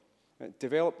Government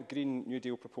develop Green New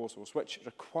Deal proposals which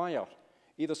require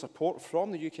either support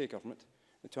from the UK Government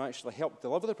to actually help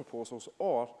deliver the proposals,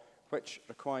 or which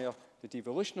require the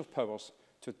devolution of powers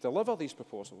to deliver these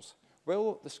proposals,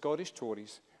 will the Scottish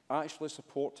Tories actually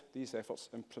support these efforts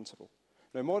in principle?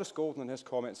 Now, Maurice Golden, in his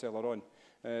comments earlier on,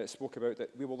 spoke about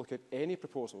that we will look at any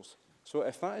proposals. So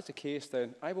if that is the case,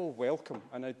 then I will welcome,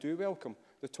 and I do welcome,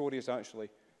 the Tories actually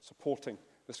supporting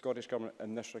the Scottish Government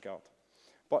in this regard.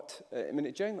 But I mean,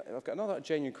 I've got another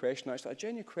genuine question, actually. A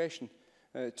genuine question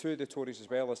to the Tories as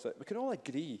well is that we can all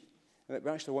agree that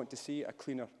we actually want to see a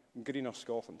cleaner, greener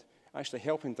Scotland, actually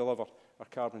helping deliver a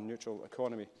carbon-neutral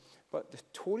economy. But the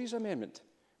Tories amendment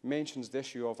mentions the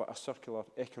issue of a circular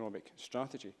economic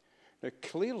strategy. Now,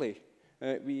 clearly,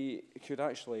 we could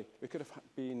have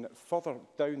been further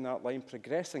down that line,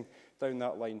 progressing down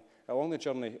that line along the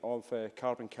journey of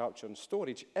carbon capture and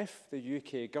storage if the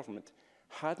UK Government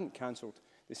hadn't cancelled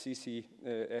the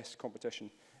CCS competition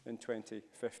in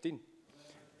 2015.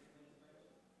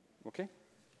 Okay.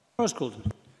 Maurice Golden.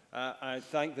 I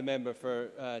thank the member for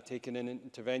taking an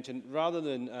intervention. Rather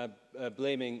than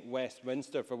blaming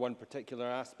Westminster for one particular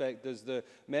aspect, does the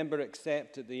member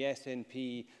accept that the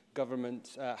SNP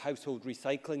government's household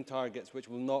recycling targets, which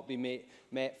will not be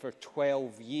met for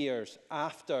 12 years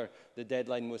after the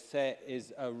deadline was set,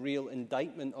 is a real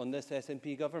indictment on this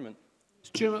SNP government?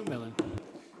 Stuart McMillan.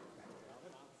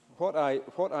 What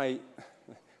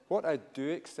I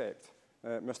do accept,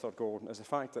 Mr Gordon, is the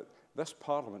fact that this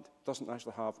Parliament doesn't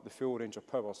actually have the full range of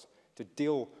powers to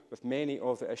deal with many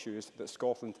of the issues that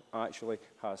Scotland actually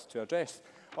has to address.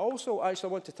 I also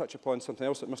want to touch upon something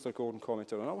else that Mr Gordon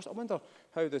commented on. I wonder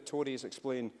how the Tories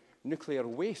explain nuclear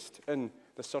waste in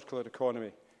the circular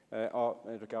economy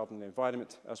regarding the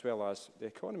environment as well as the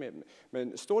economy. I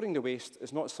mean, storing the waste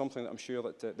is not something that I'm sure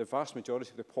that the vast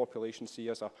majority of the population see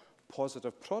as a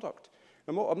positive product.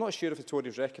 I'm not sure if the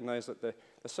Tories recognise that the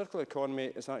circular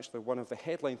economy is actually one of the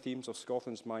headline themes of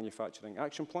Scotland's Manufacturing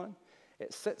Action Plan.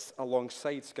 It sits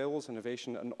alongside skills,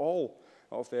 innovation and all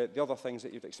of the other things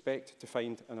that you'd expect to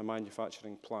find in a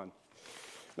manufacturing plan.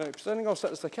 Now, Presiding Officer,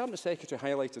 as the Cabinet Secretary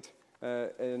highlighted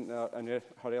in her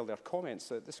earlier comments,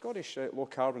 the Scottish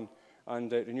low-carbon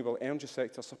and renewable energy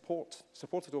sector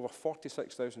supported over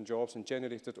 46,000 jobs and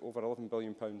generated over £11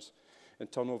 billion in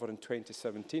turnover in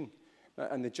 2017.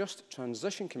 And the Just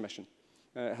Transition Commission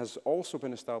has also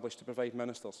been established to provide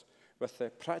ministers with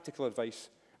practical advice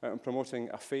on promoting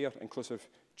a fair, inclusive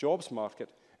jobs market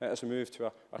as we move to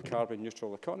a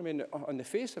carbon-neutral economy. And on the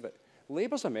face of it,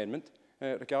 Labour's amendment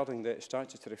regarding the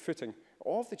statutory footing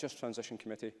of the Just Transition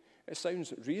Committee, it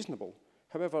sounds reasonable.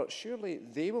 However, surely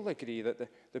they will agree that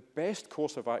the best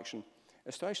course of action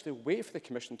is to actually wait for the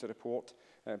Commission to report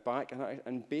back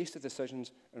and base the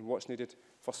decisions on what's needed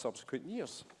for subsequent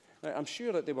years. Now, I'm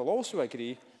sure that they will also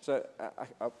agree, so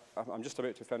I'm just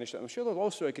about to finish it, I'm sure they'll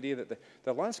also agree that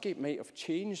the landscape might have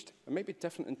changed, it might be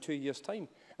different in 2 years' time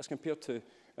as compared to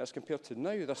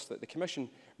now, thus that the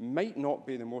Commission might not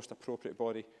be the most appropriate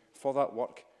body for that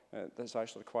work that's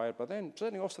actually required. But then,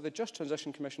 Presiding Officer, the Just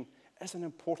Transition Commission is an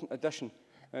important addition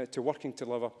to working to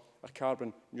deliver a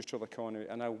carbon-neutral economy,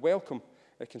 and I welcome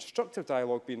a constructive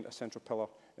dialogue being a central pillar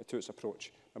to its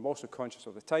approach. I'm also conscious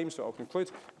of the time, so I'll conclude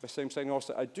by saying, Presiding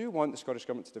Officer, I do want the Scottish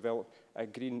Government to develop a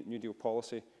Green New Deal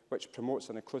policy which promotes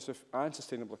an inclusive and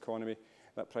sustainable economy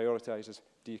that prioritises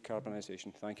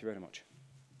decarbonisation. Thank you very much.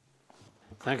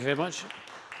 Thank you very much.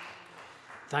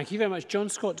 Thank you very much. John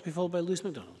Scott to be followed by Lewis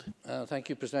MacDonald. Thank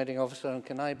you, Presiding Officer. And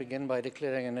can I begin by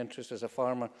declaring an interest as a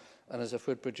farmer and as a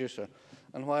food producer?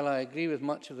 And while I agree with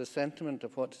much of the sentiment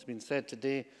of what has been said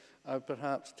today, I would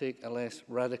perhaps take a less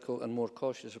radical and more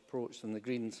cautious approach than the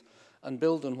Greens and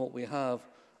build on what we have,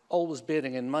 always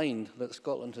bearing in mind that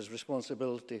Scotland has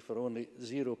responsibility for only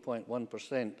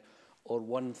 0.1% or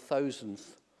 1,000th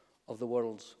of the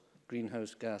world's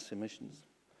greenhouse gas emissions.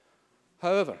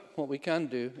 However, what we can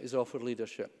do is offer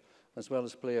leadership as well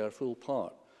as play our full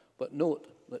part, but note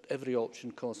that every option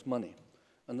costs money.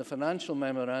 And the financial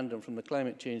memorandum from the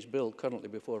Climate Change Bill currently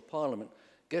before Parliament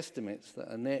guesstimates that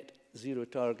a net zero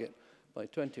target by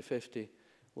 2050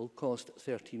 will cost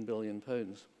 £13 billion.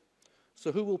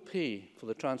 So who will pay for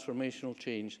the transformational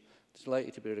change that is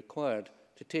likely to be required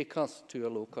to take us to a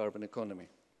low-carbon economy?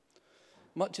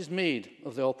 Much is made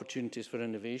of the opportunities for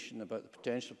innovation, about the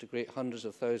potential to create hundreds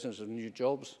of thousands of new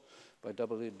jobs by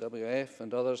WWF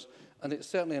and others, and it's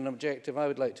certainly an objective I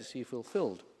would like to see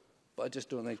fulfilled, but I just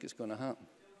don't think it's going to happen.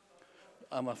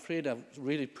 I'm afraid I've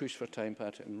really pushed for time,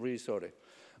 Patrick. I'm really sorry.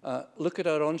 Look at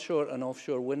our onshore and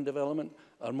offshore wind development,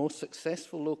 our most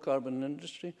successful low-carbon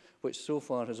industry, which so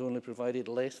far has only provided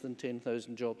less than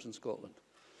 10,000 jobs in Scotland.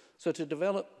 So to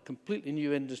develop completely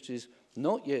new industries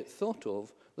not yet thought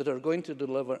of that are going to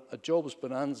deliver a jobs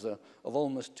bonanza of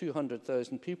almost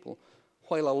 200,000 people,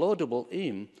 while a laudable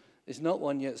aim, is not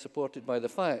one yet supported by the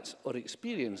facts or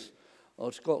experience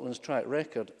of Scotland's track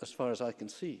record as far as I can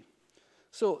see.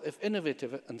 So if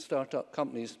innovative and start-up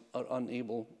companies are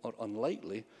unable or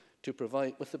unlikely to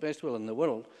provide, with the best will in the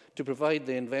world, to provide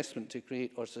the investment to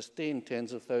create or sustain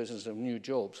tens of thousands of new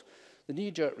jobs, the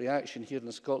knee-jerk reaction here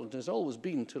in Scotland has always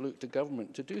been to look to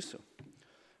government to do so.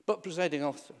 But, Presiding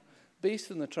Officer,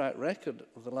 based on the track record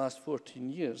of the last 14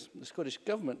 years, the Scottish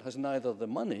Government has neither the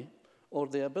money or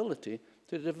the ability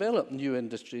to develop new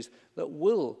industries that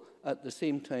will, at the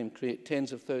same time, create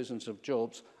tens of thousands of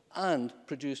jobs and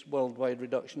produce worldwide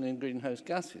reduction in greenhouse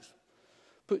gases.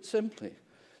 Put simply,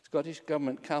 Scottish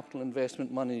Government capital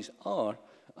investment monies are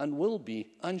and will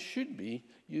be and should be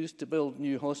used to build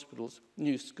new hospitals,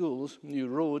 new schools, new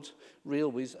roads,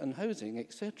 railways and housing,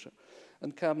 etc.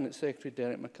 And Cabinet Secretary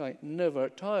Derek Mackay never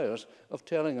tires of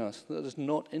telling us that there's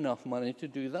not enough money to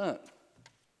do that.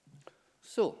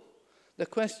 So, the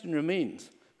question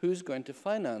remains, who's going to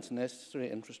finance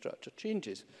necessary infrastructure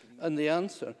changes? And the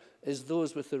answer is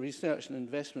those with the research and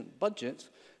investment budgets,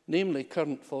 namely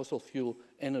current fossil fuel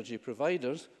energy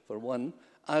providers, for one,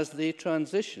 as they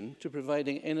transition to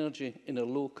providing energy in a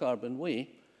low-carbon way,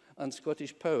 and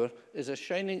Scottish Power is a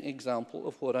shining example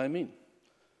of what I mean.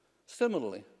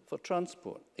 Similarly, for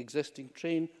transport, existing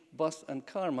train, bus and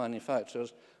car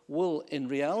manufacturers will, in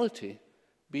reality,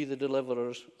 be the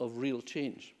deliverers of real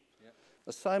change.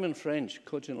 As Simon French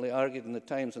cogently argued in the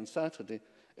Times on Saturday,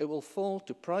 it will fall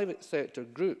to private sector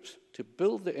groups to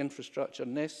build the infrastructure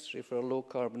necessary for a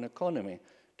low-carbon economy,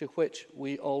 to which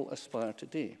we all aspire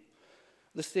today.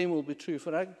 The same will be true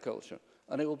for agriculture,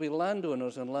 and it will be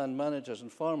landowners and land managers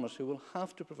and farmers who will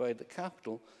have to provide the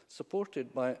capital,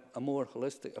 supported by a more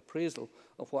holistic appraisal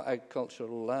of what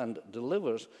agricultural land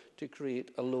delivers, to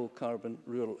create a low-carbon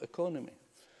rural economy.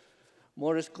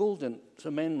 Maurice Golden's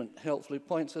amendment helpfully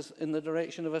points us in the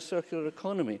direction of a circular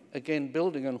economy, again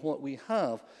building on what we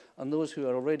have and those who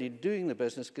are already doing the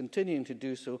business continuing to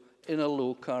do so in a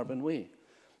low-carbon way.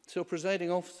 So, Presiding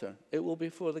Officer, it will be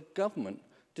for the Government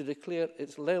to declare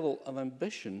its level of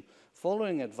ambition,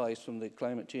 following advice from the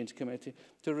Climate Change Committee,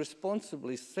 to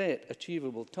responsibly set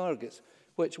achievable targets,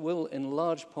 which will in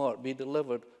large part be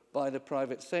delivered by the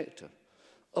private sector.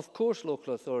 Of course,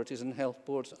 local authorities and health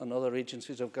boards and other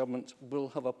agencies of government will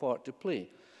have a part to play,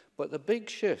 but the big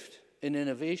shift in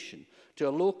innovation to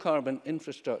a low-carbon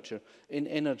infrastructure in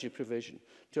energy provision,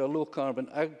 to a low-carbon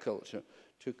agriculture,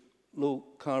 to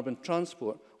low-carbon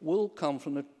transport will come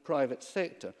from the private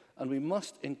sector, and we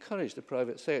must encourage the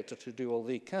private sector to do all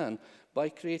they can by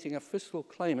creating a fiscal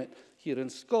climate here in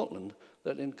Scotland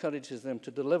that encourages them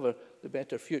to deliver the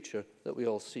better future that we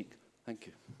all seek. Thank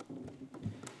you.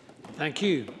 Thank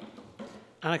you.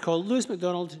 And I call Lewis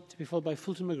MacDonald to be followed by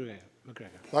Fulton McGregor.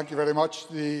 Thank you very much.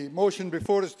 The motion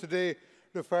before us today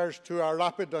refers to our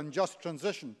rapid and just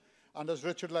transition. And as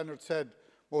Richard Leonard said,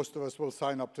 most of us will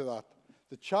sign up to that.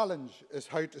 The challenge is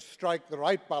how to strike the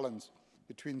right balance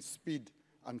between speed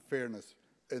and fairness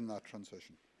in that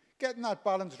transition. Getting that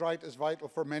balance right is vital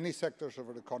for many sectors of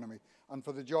our economy and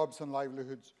for the jobs and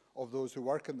livelihoods of those who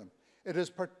work in them. It is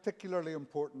particularly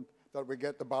important that we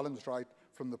get the balance right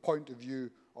from the point of view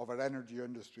of our energy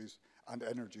industries and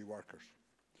energy workers.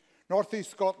 North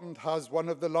East Scotland has one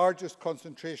of the largest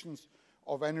concentrations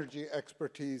of energy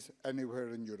expertise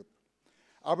anywhere in Europe.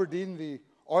 Aberdeen, the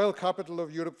oil capital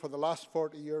of Europe for the last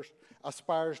 40 years,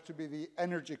 aspires to be the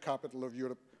energy capital of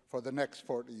Europe for the next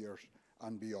 40 years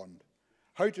and beyond.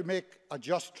 How to make a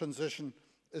just transition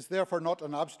is therefore not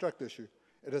an abstract issue.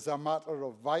 It is a matter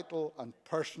of vital and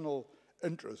personal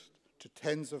interest to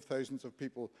tens of thousands of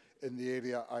people in the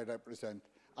area I represent,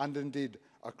 and indeed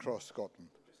across Scotland.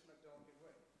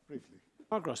 Briefly.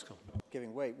 Mark Ruskell.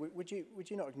 Giving way. Would you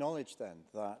not acknowledge then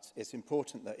that it's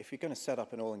important that if you're going to set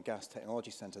up an oil and gas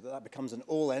technology centre, that becomes an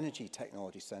all-energy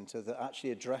technology centre that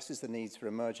actually addresses the needs for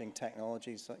emerging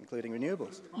technologies, including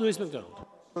renewables? Lewis MacDonald.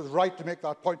 It was right to make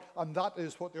that point, and that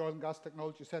is what the Oil and Gas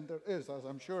Technology Centre is, as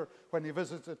I'm sure when he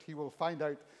visits it he will find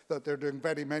out that they're doing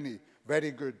very many,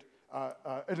 very good,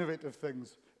 innovative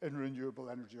things in renewable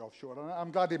energy offshore. And I'm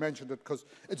glad he mentioned it because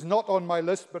it's not on my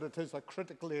list, but it is a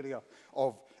critical area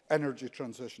of energy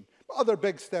transition. But other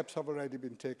big steps have already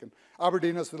been taken.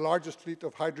 Aberdeen has the largest fleet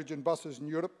of hydrogen buses in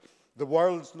Europe. The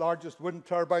world's largest wind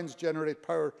turbines generate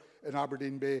power in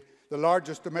Aberdeen Bay. the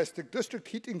largest domestic district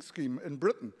heating scheme in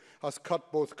Britain, has cut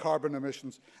both carbon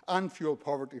emissions and fuel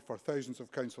poverty for thousands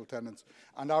of council tenants,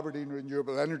 and Aberdeen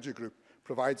Renewable Energy Group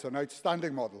provides an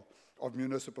outstanding model of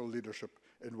municipal leadership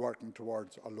in working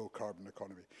towards a low-carbon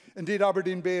economy. Indeed,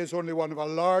 Aberdeen Bay is only one of a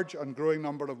large and growing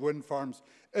number of wind farms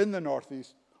in the North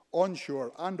East,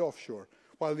 onshore and offshore,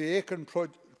 while the Aiken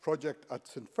project at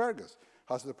St Fergus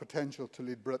has the potential to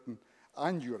lead Britain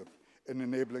and Europe in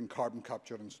enabling carbon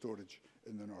capture and storage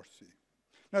in the North Sea.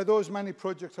 Now, those many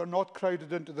projects are not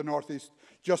crowded into the North East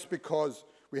just because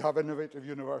we have innovative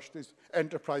universities,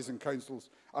 enterprising councils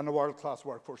and a world-class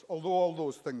workforce, although all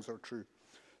those things are true.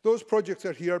 Those projects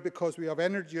are here because we have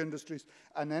energy industries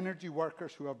and energy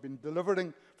workers who have been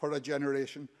delivering for a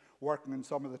generation, working in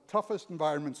some of the toughest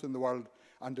environments in the world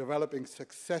and developing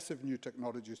successive new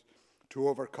technologies to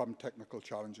overcome technical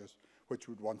challenges which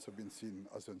would once have been seen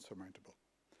as insurmountable.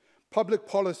 Public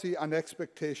policy and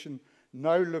expectation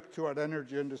now look to our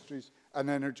energy industries and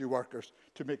energy workers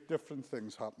to make different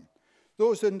things happen.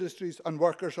 Those industries and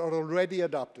workers are already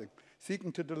adapting,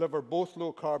 seeking to deliver both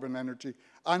low-carbon energy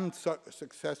and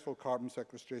successful carbon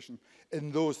sequestration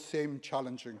in those same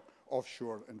challenging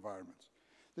offshore environments.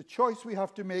 The choice we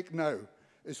have to make now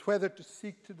is whether to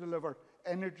seek to deliver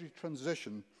energy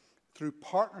transition through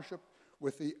partnership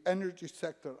with the energy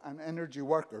sector and energy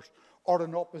workers, or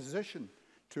in opposition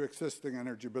to existing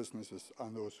energy businesses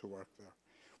and those who work there.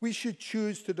 We should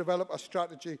choose to develop a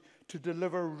strategy to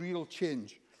deliver real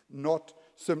change, not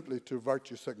simply to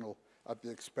virtue signal at the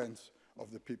expense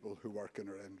of the people who work in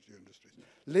our energy industries.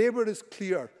 Labour is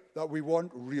clear that we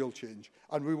want real change,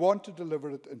 and we want to deliver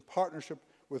it in partnership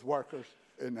with workers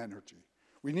in energy.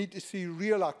 We need to see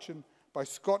real action by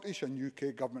Scottish and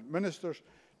UK government ministers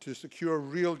to secure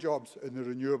real jobs in the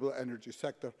renewable energy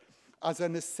sector as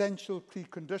an essential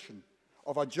precondition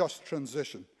of a just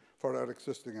transition for our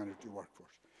existing energy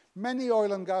workforce. Many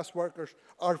oil and gas workers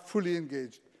are fully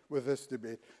engaged with this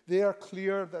debate. They are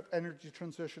clear that energy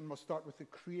transition must start with the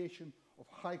creation of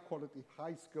high-quality,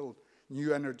 high-skilled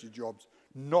new energy jobs,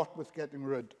 not with getting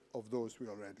rid of those we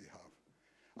already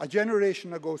have. A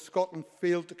generation ago, Scotland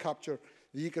failed to capture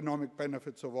the economic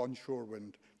benefits of onshore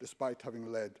wind, despite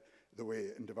having led the way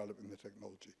in developing the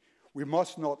technology. We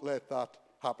must not let that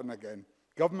happen again.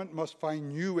 Government must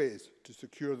find new ways to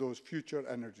secure those future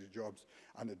energy jobs,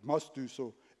 and it must do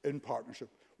so in partnership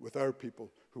with our people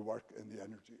who work in the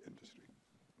energy industry.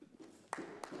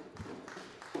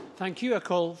 Thank you. I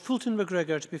call Fulton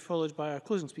McGregor to be followed by our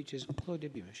closing speeches. Claudia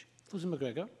Beamish. Fulton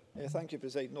McGregor. Thank you,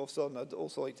 President Officer. And I'd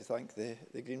also like to thank the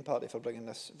Green Party for bringing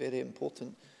this very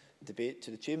important debate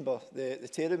to the Chamber. The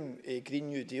Term Green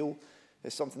New Deal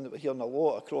is something that we're hearing a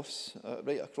lot across,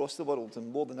 right across the world,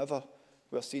 and more than ever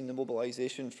we're seeing the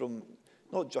mobilisation from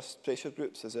not just pressure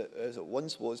groups as it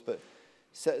once was, but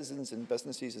citizens and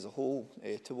businesses as a whole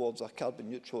towards a carbon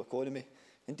neutral economy.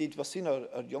 Indeed, we're seeing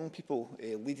our young people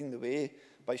leading the way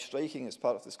by striking as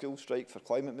part of the school strike for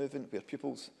climate movement, where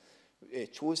pupils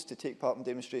chose to take part in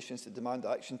demonstrations to demand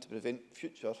action to prevent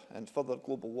future and further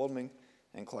global warming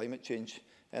and climate change.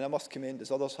 And I must commend,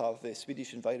 as others have, the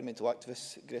Swedish environmental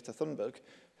activist Greta Thunberg,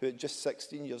 who at just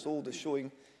 16 years old is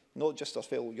showing not just our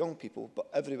fellow young people, but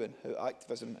everyone how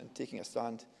activism and taking a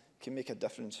stand can make a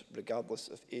difference regardless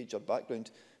of age or background.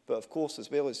 But of course,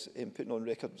 as well as putting on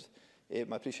record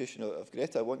my appreciation of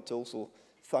Greta, I want to also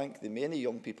thank the many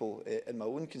young people in my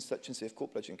own constituency of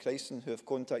Coatbridge and Christen who have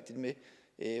contacted me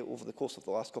over the course of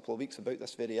the last couple of weeks about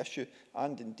this very issue,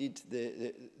 and indeed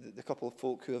the couple of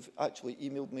folk who have actually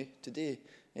emailed me today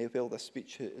while this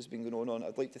speech has been going on.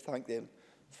 I'd like to thank them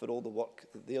for all the work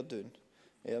that they're doing.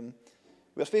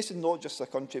 We're facing not just as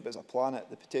a country but as a planet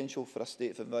the potential for a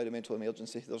state of environmental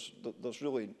emergency. There's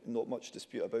really not much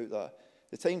dispute about that.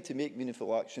 The time to make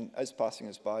meaningful action is passing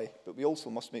us by, but we also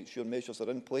must make sure measures are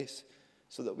in place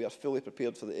so that we are fully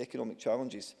prepared for the economic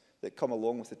challenges that come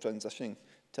along with the transitioning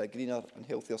to a greener and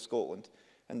healthier Scotland.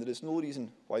 And there is no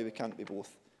reason why we can't be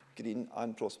both green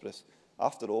and prosperous.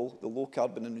 After all, the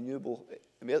low-carbon and renewable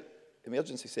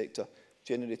emergency sector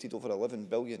generated over £11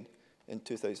 billion in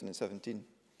 2017.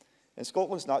 And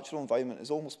Scotland's natural environment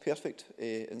is almost perfect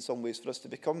in some ways for us to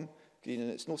become green,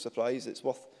 and it's no surprise it's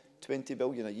worth £20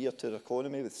 billion a year to our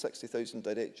economy with 60,000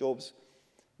 direct jobs.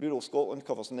 Rural Scotland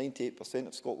covers 98%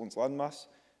 of Scotland's landmass,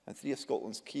 and 3 of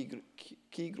Scotland's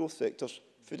key growth sectors,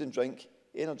 food and drink,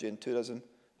 energy and tourism,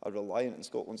 are reliant on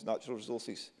Scotland's natural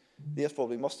resources. Therefore,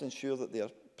 we must ensure that there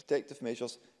are protective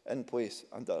measures in place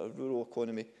and that our rural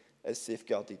economy is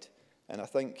safeguarded. And I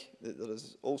think that there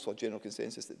is also a general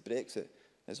consensus that Brexit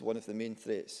is one of the main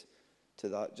threats to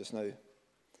that just now.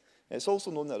 It's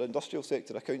also known that our industrial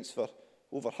sector accounts for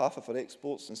over half of our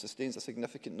exports and sustains a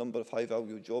significant number of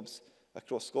high-value jobs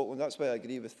across Scotland. That's why I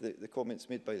agree with the comments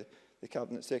made by the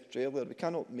Cabinet Secretary earlier. We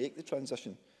cannot make the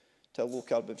transition to a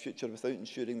low-carbon future without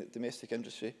ensuring that domestic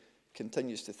industry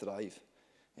continues to thrive.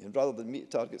 And rather than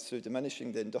meet targets through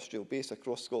diminishing the industrial base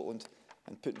across Scotland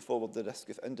and putting forward the risk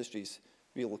of industries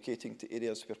relocating to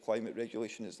areas where climate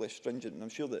regulation is less stringent. And I'm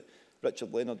sure that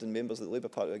Richard Leonard and members of the Labour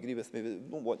Party agree with me, that we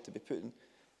don't want to be putting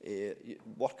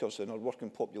workers in our working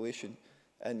population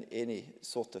in any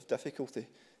sort of difficulty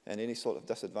and any sort of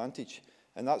disadvantage.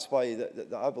 And that's why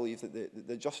that I believe that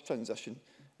the Just Transition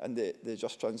and the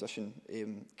Just Transition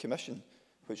Commission,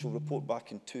 which will report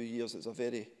back in 2 years, is a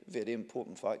very, very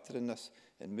important factor in this,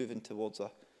 in moving towards a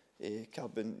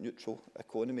carbon neutral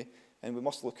economy. And we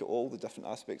must look at all the different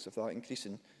aspects of that,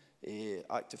 increasing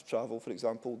active travel, for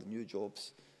example, the new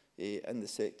jobs in the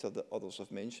sector that others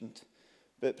have mentioned.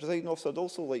 But, Presiding Officer, I'd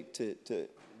also like to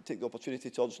take the opportunity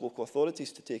to urge local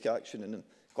authorities to take action, and I'm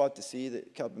glad to see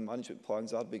that carbon management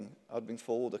plans are being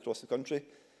followed across the country.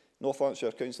 North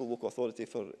Lanarkshire Council Local Authority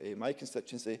for my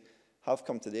constituency have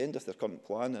come to the end of their current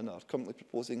plan and are currently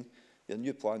proposing their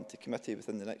new plan to committee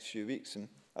within the next few weeks. And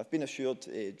I've been assured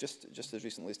just as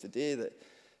recently as today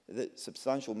that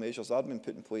substantial measures are being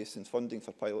put in place and funding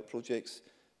for pilot projects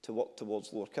to work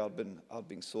towards lower carbon are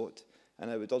being sought. And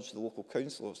I would urge the local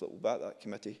councillors that will back that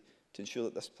committee to ensure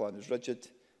that this plan is rigid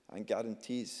and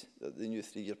guarantees that the new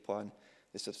 3-year plan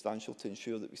is substantial to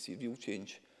ensure that we see real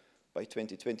change by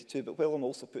 2022. But while I'm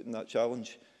also putting that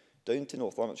challenge down to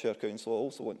North Lanarkshire Council, I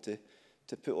also want to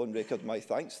put on record my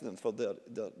thanks to them for their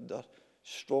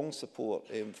strong support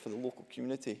for the local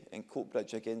community in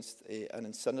Coatbridge against an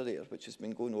incinerator which has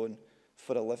been going on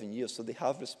for 11 years. So they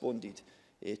have responded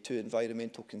to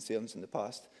environmental concerns in the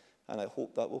past, and I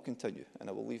hope that will continue. And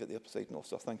I will leave it there, Presiding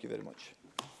Officer. Thank you very much.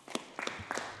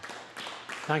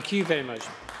 Thank you very much,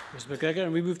 Mr McGregor.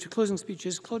 And we move to closing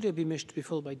speeches. Claudia Beamish to be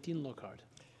followed by Dean Lockhart.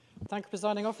 Thank you,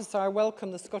 Presiding Officer. I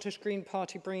welcome the Scottish Green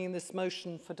Party bringing this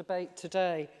motion for debate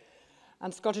today.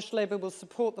 And Scottish Labour will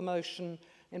support the motion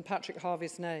in Patrick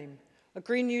Harvie's name. A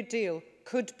Green New Deal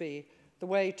could be the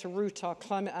way to root our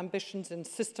climate ambitions in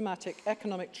systematic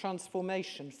economic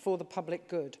transformation for the public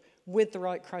good, with the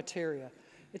right criteria.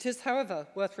 It is, however,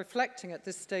 worth reflecting at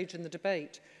this stage in the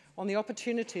debate on the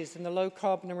opportunities in the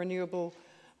low-carbon and renewable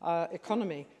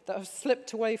economy that have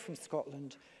slipped away from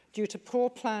Scotland due to poor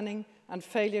planning and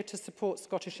failure to support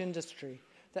Scottish industry.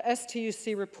 The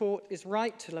STUC report is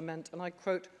right to lament, and I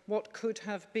quote, "what could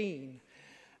have been,"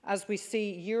 as we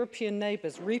see European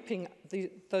neighbours reaping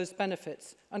those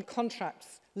benefits and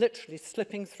contracts literally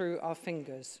slipping through our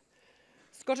fingers.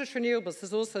 Scottish Renewables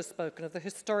has also spoken of the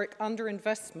historic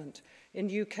underinvestment in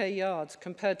UK yards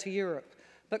compared to Europe,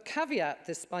 but caveat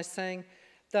this by saying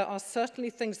there are certainly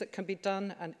things that can be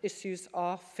done and issues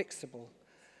are fixable.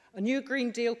 A new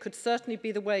Green Deal could certainly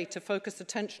be the way to focus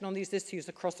attention on these issues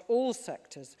across all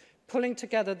sectors, pulling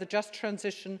together the Just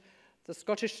Transition, the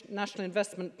Scottish National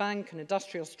Investment Bank and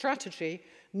industrial strategy,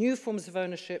 new forms of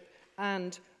ownership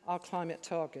and our climate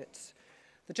targets.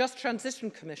 The Just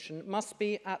Transition Commission must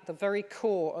be at the very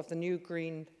core of the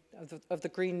the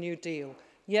Green New Deal.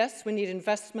 Yes, we need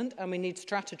investment and we need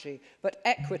strategy, but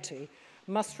equity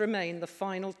must remain the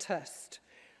final test.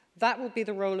 That will be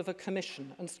the role of a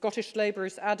commission, and Scottish Labour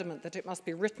is adamant that it must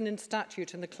be written in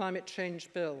statute in the Climate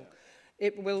Change Bill.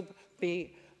 It will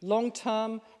be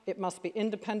long-term, it must be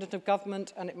independent of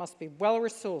government, and it must be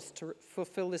well-resourced to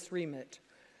fulfil this remit.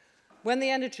 When the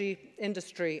energy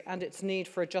industry and its need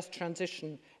for a just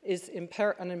transition is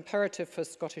an imperative for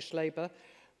Scottish Labour,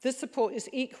 this support is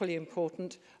equally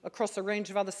important across a range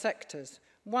of other sectors.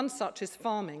 One such is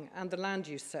farming and the land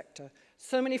use sector.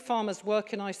 So many farmers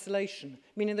work in isolation,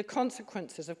 meaning the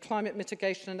consequences of climate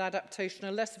mitigation and adaptation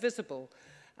are less visible,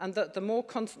 and that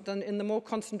than in the more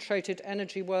concentrated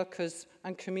energy workers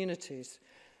and communities.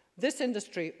 This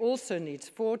industry also needs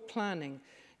forward planning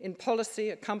in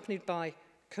policy accompanied by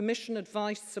Commission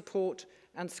advice, support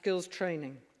and skills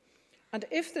training. And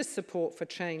if this support for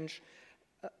change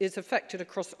is affected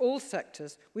across all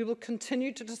sectors, we will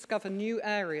continue to discover new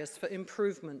areas for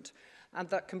improvement and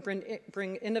that can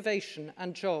bring innovation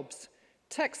and jobs.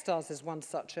 Textiles is one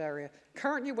such area,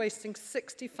 currently wasting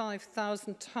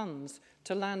 65,000 tonnes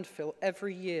to landfill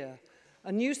every year.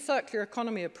 A new circular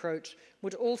economy approach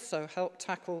would also help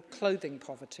tackle clothing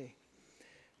poverty.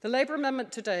 The Labour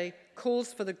amendment today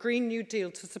calls for the Green New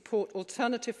Deal to support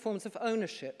alternative forms of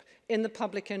ownership in the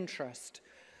public interest.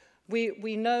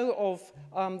 We know of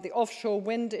the offshore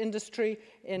wind industry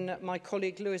in my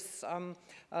colleague Lewis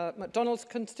MacDonald's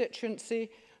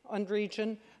constituency and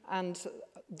region, and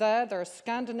there are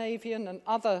Scandinavian and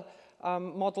other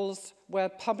models where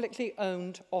publicly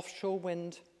owned offshore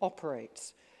wind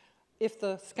operates. If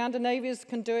the Scandinavians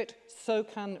can do it, so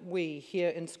can we here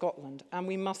in Scotland, and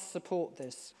we must support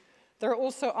this. There are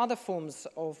also other forms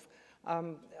of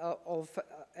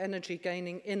energy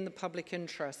gaining in the public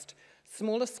interest.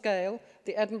 Smaller scale,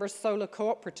 the Edinburgh Solar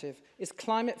Cooperative is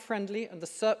climate friendly and the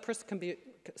surplus can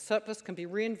be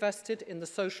reinvested in the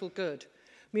social good.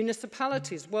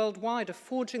 Municipalities worldwide are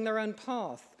forging their own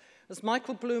path. As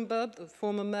Michael Bloomberg, the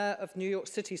former mayor of New York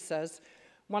City, says,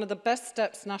 one of the best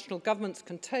steps national governments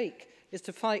can take is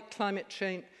to fight climate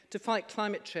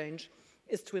change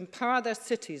is to empower their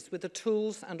cities with the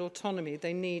tools and autonomy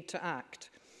they need to act.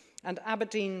 And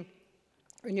Aberdeen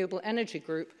Renewable Energy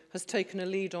Group has taken a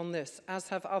lead on this, as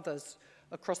have others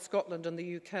across Scotland and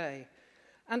the UK.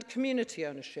 And community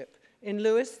ownership. In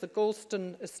Lewis, the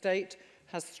Galston estate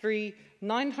has 3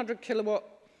 900-kilowatt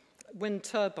wind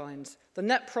turbines, the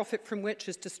net profit from which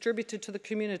is distributed to the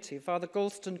community via the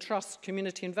Galston Trust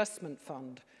Community Investment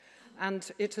Fund. And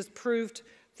it has proved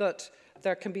that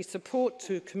there can be support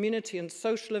to community and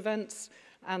social events,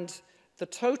 and the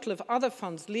total of other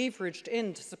funds leveraged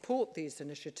in to support these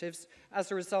initiatives as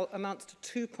a result amounts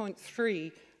to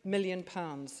 £2.3 million.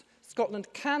 Scotland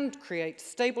can create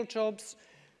stable jobs,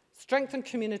 strengthen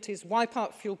communities, wipe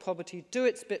out fuel poverty, do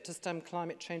its bit to stem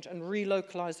climate change and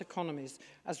relocalise economies.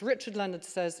 As Richard Leonard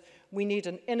says, we need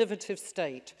an innovative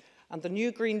state, and the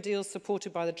new Green Deal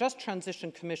supported by the Just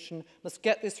Transition Commission must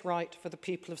get this right for the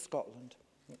people of Scotland.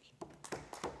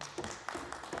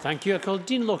 Thank you. I call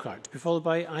Dean Lockhart, to be followed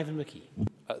by Ivan McKee.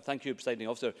 Thank you, Presiding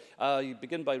Officer. I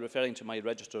begin by referring to my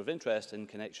register of interest in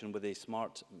connection with a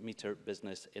smart meter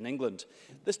business in England.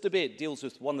 This debate deals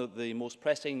with one of the most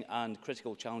pressing and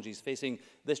critical challenges facing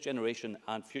this generation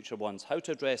and future ones: how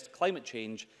to address climate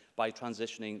change by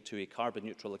transitioning to a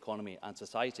carbon-neutral economy and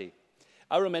society.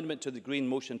 Our amendment to the Green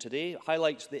Motion today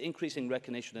highlights the increasing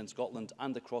recognition in Scotland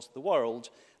and across the world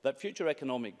that future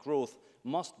economic growth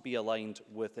must be aligned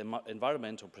with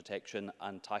environmental protection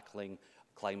and tackling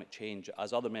climate change.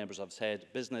 As other members have said,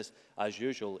 business as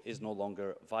usual is no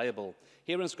longer viable.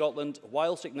 Here in Scotland,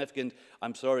 while significant,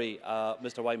 I'm sorry,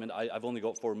 Mr Wyman, I've only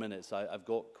got 4 minutes. I've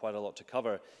got quite a lot to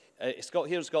cover.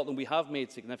 Here in Scotland, we have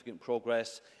made significant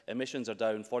progress. Emissions are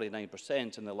down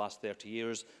 49% in the last 30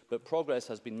 years, but progress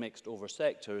has been mixed over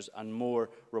sectors and more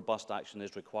robust action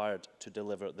is required to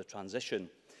deliver the transition.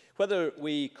 Whether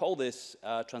we call this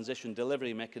transition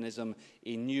delivery mechanism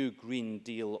a new Green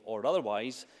Deal or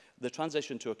otherwise, the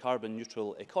transition to a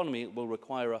carbon-neutral economy will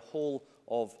require a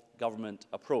whole-of-government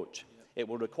approach. It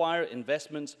will require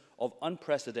investments of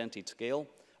unprecedented scale,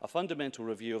 a fundamental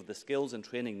review of the skills and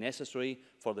training necessary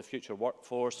for the future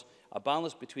workforce, a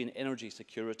balance between energy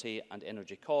security and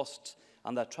energy costs,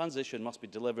 and that transition must be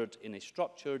delivered in a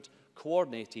structured,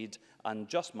 coordinated and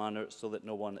just manner so that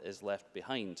no one is left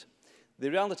behind.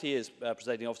 The reality is,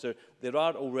 Presiding Officer, there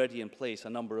are already in place a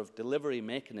number of delivery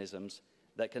mechanisms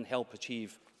that can help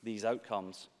achieve these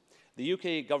outcomes. The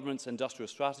UK Government's industrial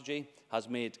strategy has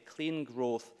made clean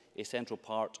growth a central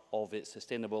part of its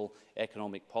sustainable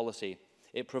economic policy.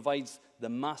 It provides the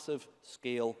massive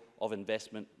scale of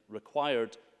investment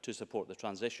required to support the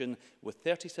transition, with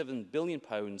 £37 billion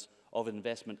of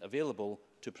investment available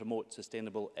to promote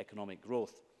sustainable economic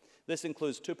growth. This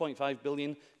includes £2.5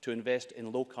 billion to invest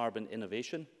in low-carbon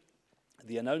innovation,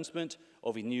 the announcement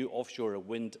of a new offshore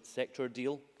wind sector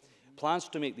deal, plans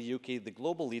to make the UK the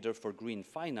global leader for green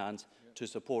finance to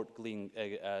support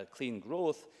clean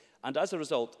growth, and as a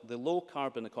result, the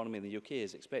low-carbon economy in the UK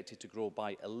is expected to grow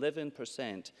by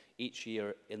 11% each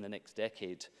year in the next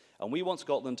decade. And we want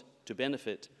Scotland to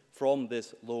benefit from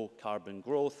this low-carbon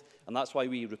growth, and that's why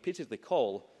we repeatedly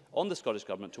call on the Scottish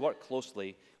Government to work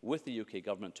closely with the UK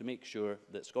Government to make sure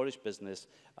that Scottish business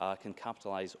can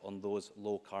capitalise on those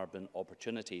low-carbon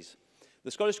opportunities.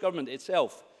 The Scottish Government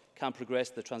itself can progress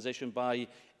the transition by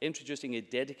introducing a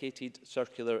dedicated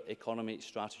circular economy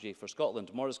strategy for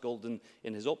Scotland. Maurice Golden,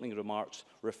 in his opening remarks,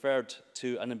 referred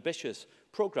to an ambitious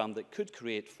programme that could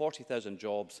create 40,000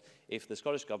 jobs if the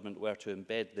Scottish Government were to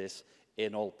embed this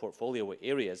in all portfolio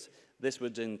areas. This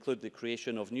would include the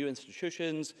creation of new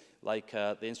institutions like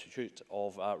the Institute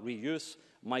of Reuse,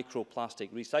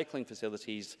 microplastic recycling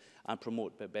facilities, and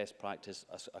promote best practice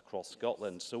across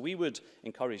Scotland. So we would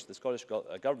encourage the Scottish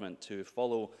Government to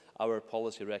follow our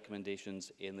policy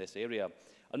recommendations in this area.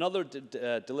 Another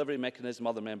delivery mechanism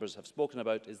other members have spoken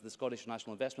about is the Scottish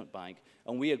National Investment Bank,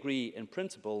 and we agree in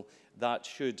principle that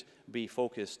should be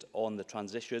focused on the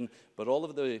transition, but all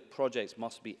of the projects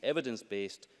must be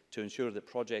evidence-based to ensure that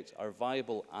projects are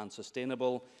viable and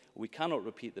sustainable. We cannot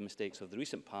repeat the mistakes of the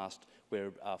recent past,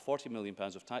 where £40 million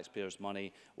of taxpayers'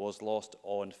 money was lost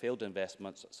on failed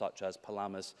investments such as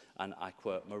Palamas and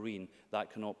Aqua Marine.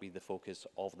 That cannot be the focus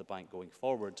of the bank going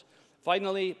forward.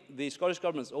 Finally, the Scottish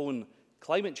Government's own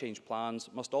climate change plans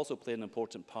must also play an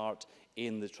important part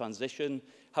in the transition.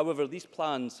 However, these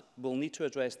plans will need to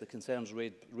address the concerns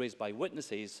raised by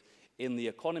witnesses in the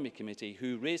Economy Committee,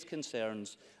 who raised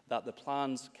concerns that the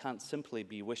plans can't simply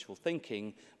be wishful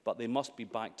thinking, but they must be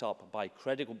backed up by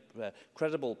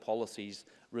credible policies,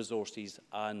 resources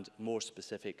and more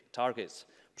specific targets.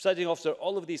 Presiding Officer,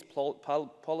 all of these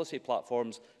policy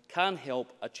platforms can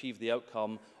help achieve the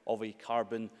outcome of a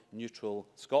carbon-neutral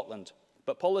Scotland.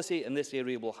 But policy in this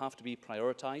area will have to be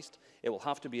prioritised. It will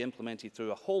have to be implemented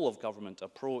through a whole-of-government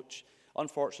approach.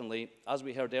 Unfortunately, as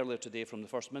we heard earlier today from the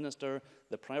First Minister,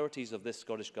 the priorities of this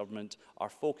Scottish Government are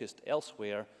focused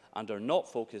elsewhere and are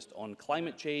not focused on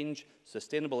climate change,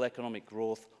 sustainable economic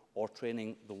growth or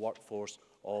training the workforce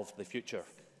of the future.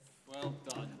 Well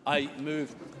done.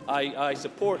 I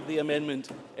support the amendment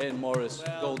in Maurice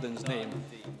Golden's name.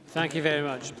 Thank you very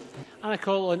much. And I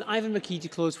call on Ivan McKee to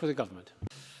close for the Government.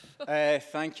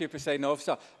 Thank you, Presiding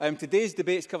Officer. Today's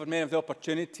debates covered many of the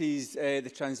opportunities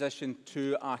the transition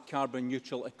to a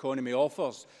carbon-neutral economy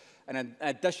offers. And in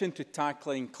addition to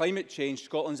tackling climate change,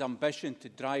 Scotland's ambition to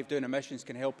drive down emissions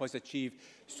can help us achieve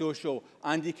social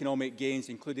and economic gains,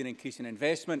 including increasing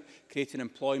investment, creating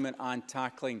employment and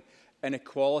tackling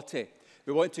inequality.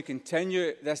 We want to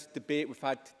continue this debate we've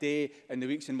had today in the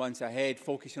weeks and months ahead,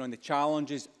 focusing on the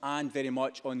challenges and very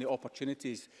much on the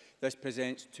opportunities this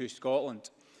presents to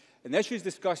Scotland. And the issues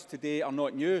discussed today are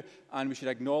not new, and we should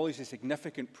acknowledge the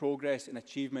significant progress and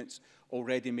achievements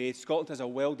already made. Scotland has a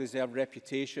well-deserved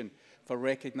reputation for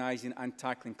recognising and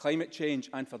tackling climate change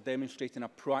and for demonstrating a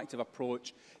proactive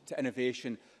approach to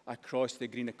innovation across the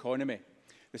green economy.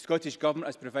 The Scottish Government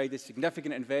has provided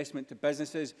significant investment to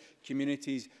businesses,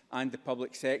 communities and the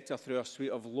public sector through a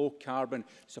suite of low-carbon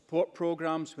support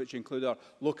programmes, which include our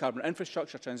low-carbon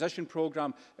infrastructure transition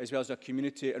programme, as well as our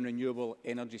community and renewable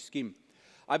energy scheme.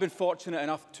 I've been fortunate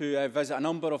enough to visit a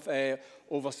number of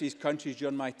overseas countries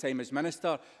during my time as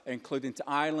Minister, including to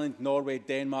Ireland, Norway,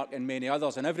 Denmark and many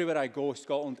others. And everywhere I go,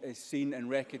 Scotland is seen and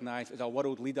recognised as a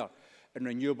world leader in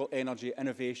renewable energy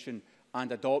innovation and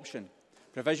adoption.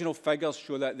 Provisional figures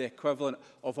show that the equivalent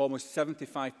of almost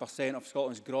 75% of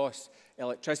Scotland's gross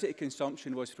electricity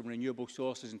consumption was from renewable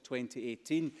sources in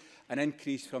 2018, an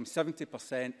increase from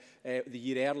 70% the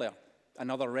year earlier,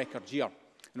 another record year.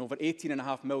 And over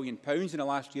 £18.5 million in the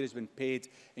last year has been paid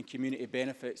in community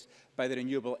benefits by the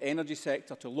renewable energy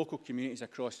sector to local communities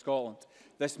across Scotland.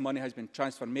 This money has been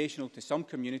transformational to some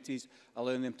communities,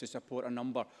 allowing them to support a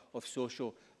number of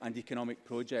social and economic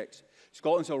projects.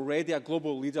 Scotland's already a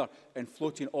global leader in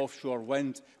floating offshore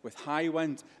wind, with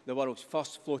Hywind, the world's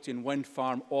first floating wind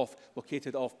farm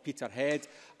located off Peterhead.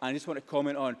 And I just want to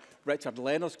comment on Richard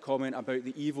Leonard's comment about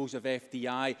the evils of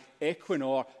FDI.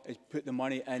 Equinor has put the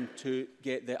money in to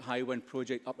get the Hywind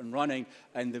project up and running,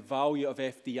 and the value of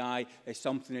FDI is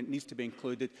something that needs to be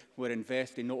included. We're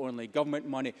investing not only government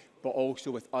money, but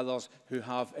also with others who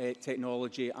have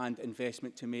technology and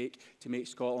investment to make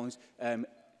Scotland's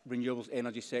renewables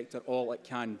energy sector all it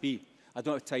can be. I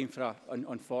don't have time for that,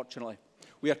 unfortunately.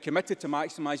 We are committed to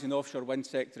maximising the offshore wind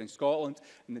sector in Scotland,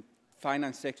 and the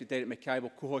Finance Secretary Derek Mackay will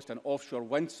co-host an offshore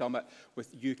wind summit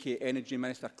with UK Energy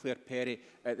Minister Claire Perry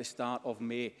at the start of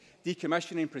May.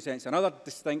 Decommissioning presents another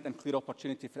distinct and clear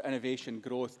opportunity for innovation,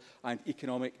 growth and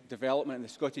economic development, and the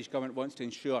Scottish Government wants to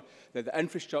ensure that the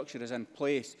infrastructure is in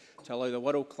place to allow the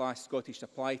world-class Scottish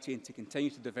supply chain to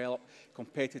continue to develop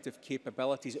competitive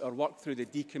capabilities. Our work through the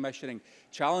Decommissioning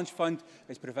Challenge Fund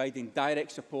is providing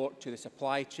direct support to the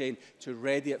supply chain to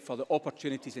ready it for the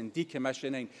opportunities in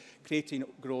decommissioning, creating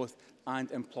growth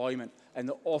and employment. And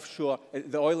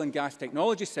the Oil and Gas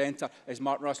Technology Centre, as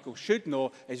Mark Ruskell should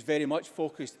know, is very much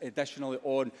focused additionally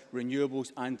on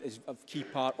renewables and is a key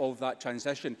part of that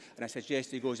transition. And I suggest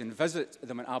he goes and visits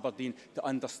them in Aberdeen to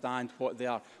understand what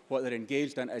they're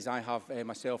engaged in, as I have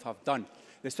myself have done.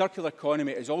 The circular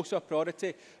economy is also a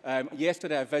priority.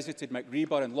 Yesterday I visited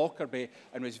McRebar in Lockerbie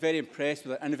and was very impressed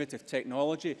with their innovative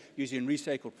technology, using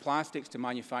recycled plastics to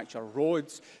manufacture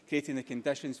roads. Creating the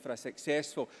conditions for a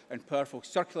successful and powerful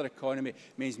circular economy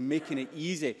means making it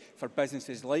easy for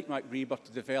businesses like McRebar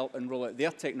to develop and roll out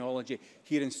their technology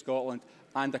here in Scotland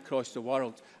and across the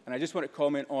world. And I just want to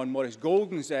comment on Maurice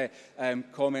Golden's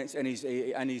comments in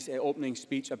his opening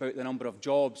speech about the number of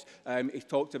jobs. He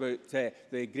talked about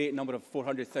the great number of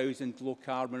 400,000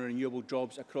 low-carbon renewable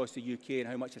jobs across the UK and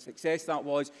how much a success that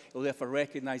was. He'll therefore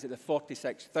recognise that the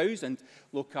 46,000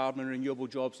 low-carbon renewable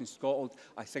jobs in Scotland,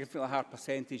 a significantly higher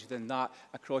percentage than that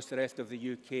across the rest of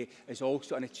the UK, is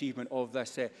also an achievement of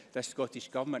this Scottish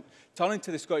Government. Turning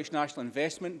to the Scottish National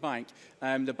Investment Bank,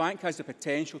 the bank has the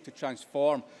potential to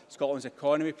transform Scotland's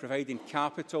economy, providing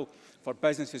capital for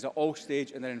businesses at all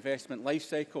stages in their investment life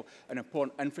cycle and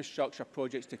important infrastructure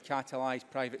projects to catalyse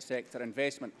private sector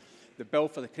investment. The bill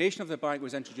for the creation of the bank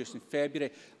was introduced in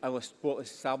February and will support the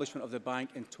establishment of the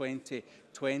bank in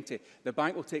 2020. The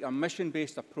bank will take a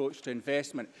mission-based approach to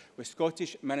investment, with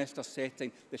Scottish ministers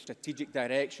setting the strategic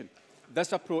direction.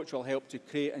 This approach will help to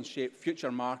create and shape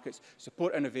future markets,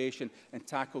 support innovation and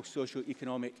tackle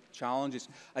socio-economic challenges.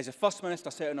 As the First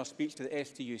Minister said in her speech to the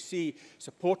STUC,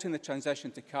 supporting the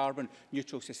transition to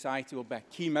carbon-neutral society will be a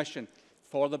key mission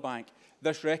for the bank.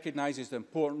 This recognises the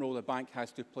important role the bank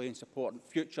has to play in supporting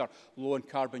future low and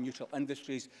carbon neutral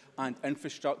industries and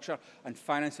infrastructure and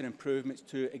financing improvements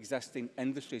to existing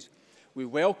industries. We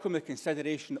welcome the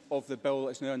consideration of the bill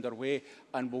that is now underway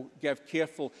and will give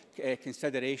careful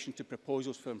consideration to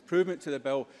proposals for improvement to the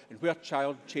bill, and where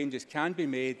changes can be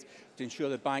made to ensure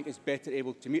the bank is better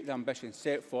able to meet the ambitions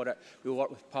set for it. We will work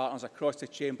with partners across the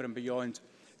Chamber and beyond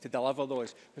to deliver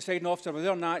those. Presiding Officer, with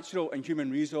our natural and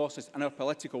human resources and our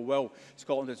political will,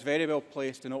 Scotland is very well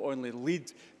placed to not only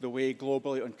lead the way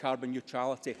globally on carbon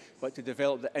neutrality, but to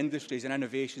develop the industries and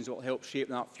innovations that will help shape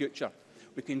that future.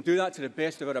 We can do that to the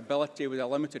best of our ability with the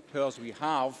limited powers we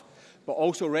have, but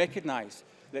also recognise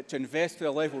that to invest to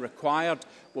the level required,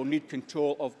 we'll need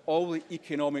control of all the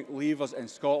economic levers in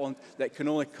Scotland that can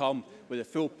only come with the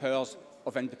full powers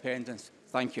of independence.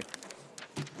 Thank you.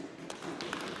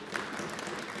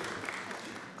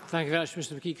 Thank you very much,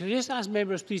 Mr McKee. Can I just ask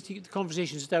members, please, to keep the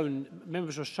conversations down?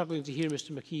 Members are struggling to hear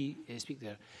Mr McKee speak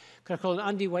there. Can I call on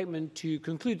Andy Whiteman to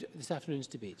conclude this afternoon's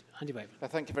debate? Andy Whiteman.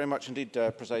 Thank you very much indeed,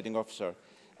 Presiding Officer.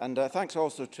 And thanks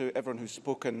also to everyone who's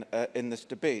spoken in this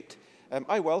debate.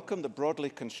 I welcome the broadly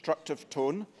constructive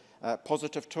tone,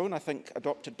 positive tone, I think,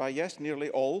 adopted by, yes, nearly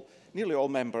all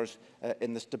members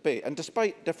in this debate. And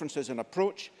despite differences in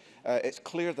approach, it's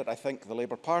clear that I think the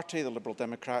Labour Party, the Liberal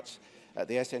Democrats,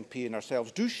 the SNP and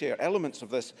ourselves do share elements of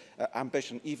this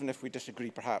ambition, even if we disagree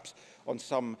perhaps on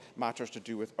some matters to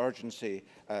do with urgency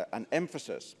and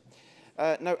emphasis.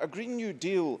 Now, a Green New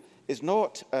Deal is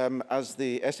not, as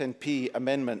the SNP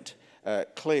amendment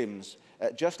claims,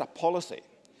 just a policy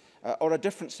or a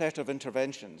different set of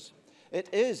interventions. It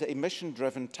is a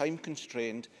mission-driven,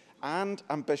 time-constrained and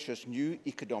ambitious new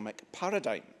economic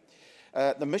paradigm.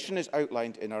 The mission is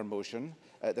outlined in our motion.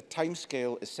 The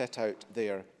timescale is set out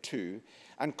there too.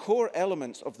 And core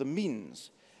elements of the means,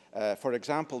 for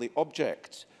example, the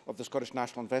objects of the Scottish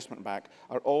National Investment Bank,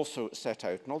 are also set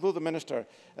out. And although the Minister,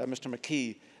 Mr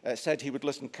McKee, said he would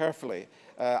listen carefully,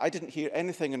 I didn't hear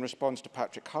anything in response to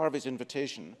Patrick Harvie's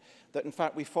invitation that, in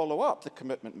fact, we follow up the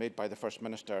commitment made by the First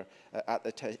Minister at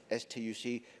the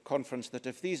STUC conference that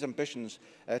if these ambitions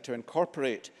to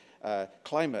incorporate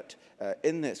climate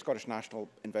in the Scottish National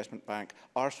Investment Bank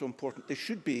are so important, they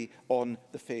should be on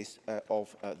the face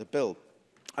of the bill.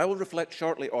 I will reflect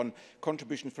shortly on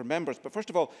contributions from members, but first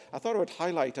of all, I thought I would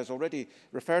highlight, as already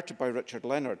referred to by Richard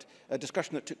Leonard, a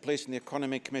discussion that took place in the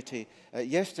Economy Committee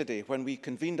yesterday when we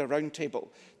convened a roundtable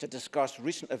to discuss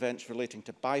recent events relating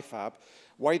to BIFAB,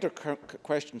 wider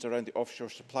questions around the offshore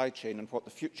supply chain and what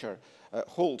the future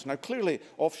holds. Now, clearly,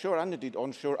 offshore and indeed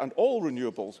onshore and all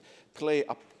renewables play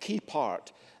a key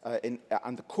part and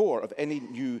the core of any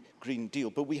new Green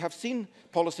Deal. But we have seen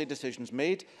policy decisions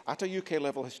made at a UK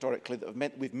level historically that have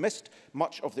meant we've missed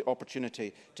much of the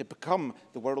opportunity to become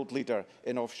the world leader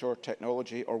in offshore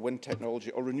technology or wind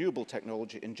technology or renewable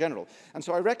technology in general. And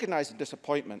so I recognise the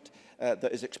disappointment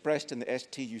that is expressed in the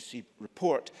STUC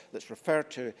report that's referred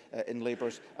to in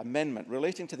Labour's amendment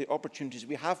relating to the opportunities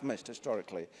we have missed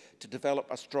historically to develop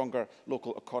a stronger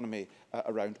local economy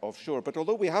around offshore. But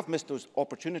although we have missed those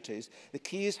opportunities, the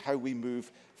key is how we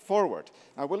move forward.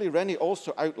 Now, Willie Rennie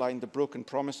also outlined the broken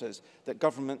promises that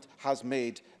government has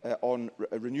made on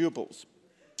renewables.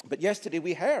 But yesterday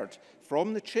we heard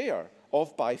from the chair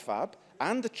of BIFAB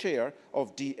and the chair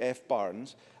of DF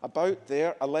Barnes about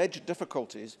their alleged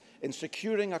difficulties in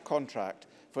securing a contract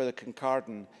for the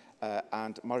Kincardine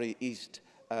and Murray East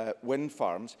wind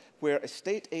farms, where a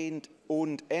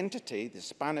state-owned entity, the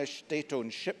Spanish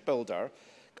state-owned shipbuilder,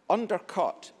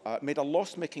 undercut, made a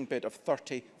loss-making bid of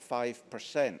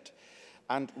 35%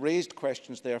 and raised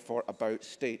questions, therefore, about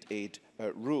state aid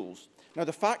rules. Now,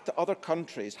 the fact that other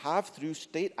countries have, through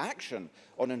state action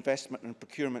on investment and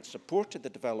procurement, supported the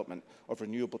development of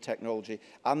renewable technology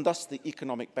and thus the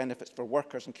economic benefits for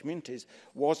workers and communities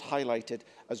was highlighted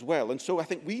as well. And so I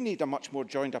think we need a much more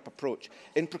joined-up approach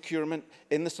in procurement,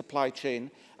 in the supply chain,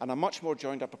 and a much more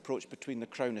joined-up approach between the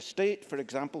Crown Estate, for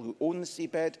example, who own the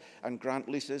seabed and grant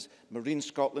leases, Marine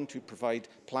Scotland, who provide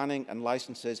planning and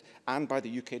licences, and by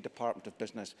the UK Department of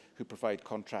Business, who provide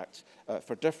contracts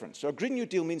for difference. So a Green New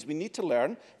Deal means we need to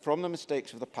learn from the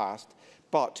mistakes of the past,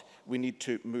 but we need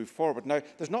to move forward. Now,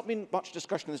 there's not been much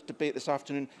discussion in this debate this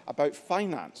afternoon about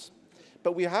finance,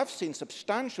 but we have seen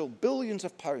substantial billions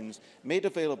of pounds made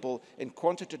available in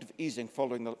quantitative easing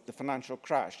following the financial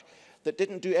crash that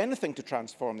didn't do anything to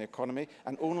transform the economy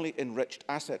and only enriched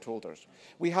asset holders.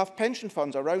 We have pension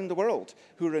funds around the world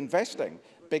who are investing,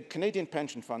 big Canadian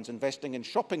pension funds investing in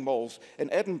shopping malls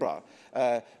in Edinburgh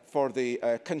for the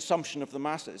consumption of the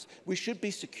masses. We should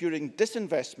be securing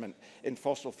disinvestment in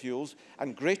fossil fuels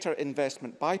and greater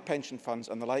investment by pension funds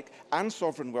and the like, and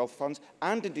sovereign wealth funds,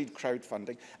 and indeed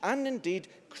crowdfunding, and indeed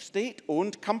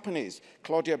state-owned companies.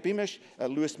 Claudia Beamish,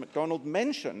 Lewis MacDonald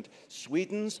mentioned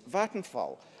Sweden's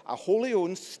Vattenfall, a wholly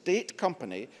owned state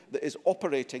company that is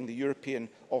operating the European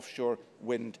Offshore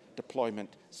Wind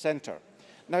Deployment Centre.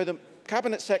 Now, the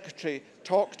Cabinet Secretary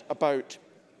talked about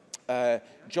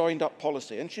joined-up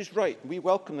policy, and she's right. We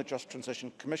welcome the Just Transition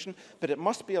Commission, but it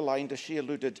must be aligned, as she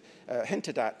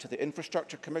hinted at, to the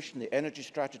Infrastructure Commission, the Energy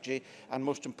Strategy, and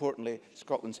most importantly,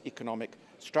 Scotland's economic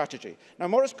strategy. Now,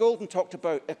 Maurice Golden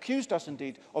accused us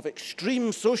indeed of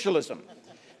extreme socialism.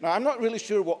 Now, I'm not really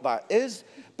sure what that is,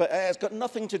 but it's got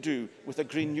nothing to do with a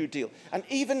Green New Deal. And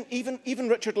even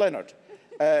Richard Leonard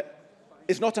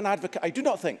is not an advocate, I do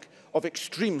not think, of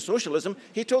extreme socialism.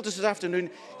 He told us this afternoon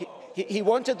he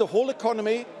wanted the whole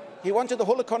economy. He wanted the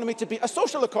whole economy to be a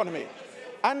social economy,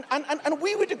 and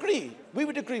we would agree. We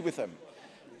would agree with him.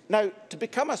 Now, to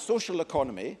become a social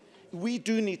economy, we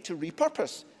do need to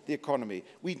repurpose the economy.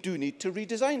 We do need to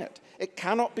redesign it. It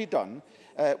cannot be done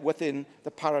within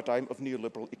the paradigm of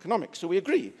neoliberal economics. So we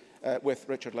agree with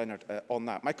Richard Leonard on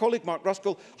that. My colleague Mark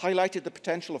Ruskell highlighted the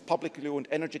potential of publicly owned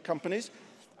energy companies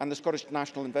and the Scottish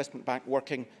National Investment Bank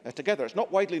working together. It's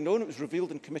not widely known, it was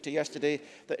revealed in committee yesterday,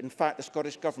 that in fact the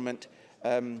Scottish Government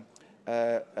is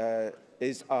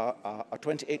a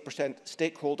 28%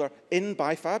 stakeholder in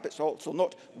BIFAB. It's also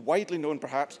not widely known,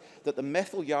 perhaps, that the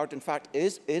Methil Yard, in fact,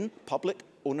 is in public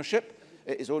ownership.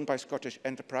 It is owned by Scottish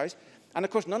Enterprise. And, of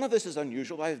course, none of this is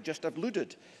unusual. I have just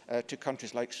alluded to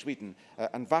countries like Sweden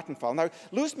and Vattenfall. Now,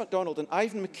 Lewis MacDonald and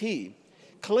Ivan McKee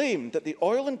claimed that the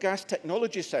Oil and Gas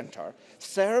Technology Centre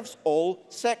serves all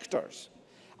sectors.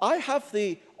 I have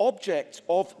the objects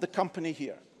of the company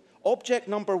here. Object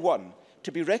number 1,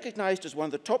 to be recognised as one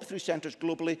of the top 3 centres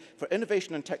globally for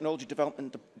innovation and technology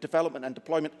development and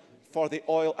deployment for the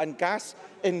oil and gas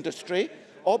industry.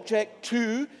 Object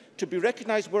 2, to be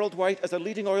recognised worldwide as a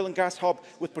leading oil and gas hub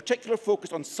with particular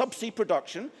focus on subsea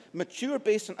production, mature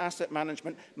basin asset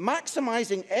management,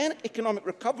 maximising economic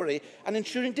recovery and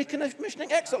ensuring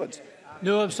decommissioning excellence.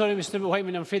 No, I'm sorry, Mr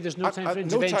Whiteman. I'm afraid there's no time for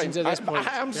interventions at this point.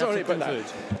 I'm sorry about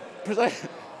that.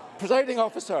 Presiding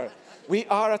officer, we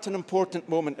are at an important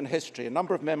moment in history. A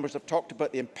number of members have talked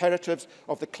about the imperatives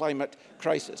of the climate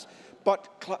crisis. But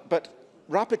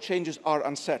rapid changes are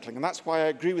unsettling, and that's why I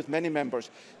agree with many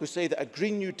members who say that a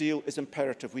Green New Deal is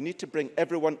imperative. We need to bring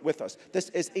everyone with us. This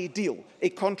is a deal, a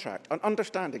contract, an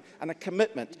understanding and a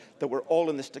commitment that we're all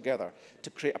in this together to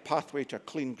create a pathway to a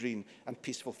clean, green and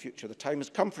peaceful future. The time has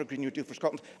come for a Green New Deal for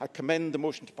Scotland. I commend the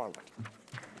motion to Parliament.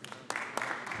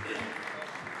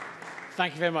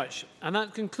 Thank you very much. And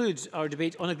that concludes our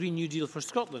debate on a Green New Deal for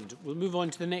Scotland. We'll move on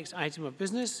to the next item of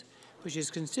business, which is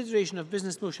consideration of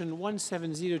Business Motion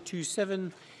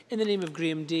 17027 in the name of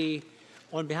Graham Day.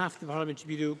 On behalf of the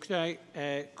Parliamentary Bureau, could I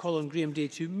call on Graham Day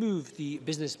to move the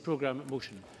business programme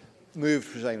motion?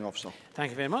 Moved, Presiding Officer.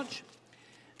 Thank you very much.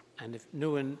 And if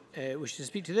no one wishes to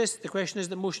speak to this, the question is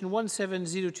that motion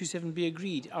 17027 be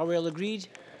agreed. Are we all agreed?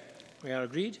 We are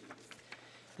agreed.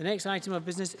 The next item of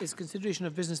business is consideration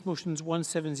of business motions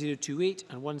 17028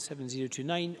 and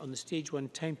 17029 on the Stage 1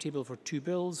 timetable for 2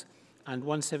 bills and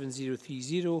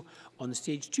 17030 on the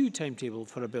Stage 2 timetable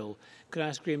for a bill. Could I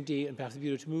ask Graham Day on behalf of the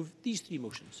Bureau to move these 3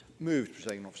 motions? Moved,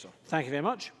 Presiding Officer. Thank you very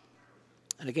much.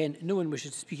 And again, no one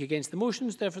wishes to speak against the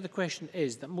motions. Therefore, the question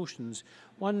is that motions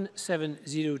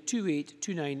 17028,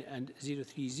 29 and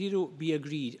 030 be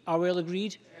agreed. Are we all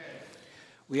agreed? Yes.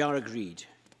 We are agreed.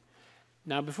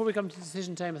 Now, before we come to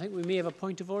decision time, I think we may have a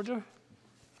point of order.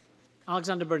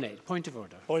 Alexander Burnett, point of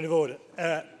order. Point of order.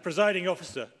 Presiding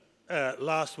Officer,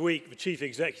 last week, the Chief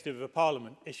Executive of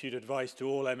Parliament issued advice to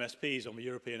all MSPs on the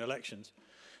European elections.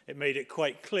 It made it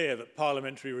quite clear that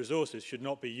parliamentary resources should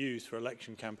not be used for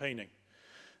election campaigning.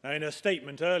 Now, in a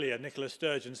statement earlier, Nicola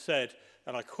Sturgeon said,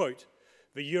 and I quote,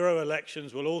 "The Euro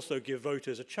elections will also give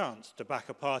voters a chance to back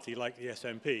a party like the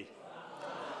SNP."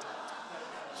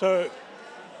 So,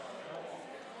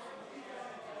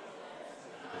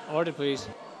 order, please.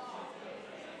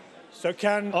 So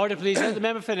can order, please. Let the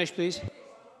member finish, please.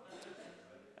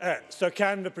 So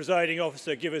can the presiding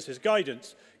officer give us his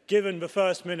guidance, given the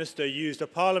First Minister used a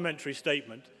parliamentary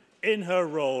statement in her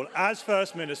role as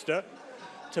First Minister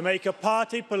to make a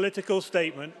party political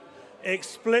statement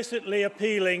explicitly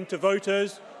appealing to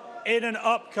voters in an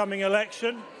upcoming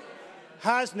election?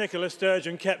 Has Nicola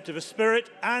Sturgeon kept to the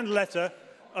spirit and letter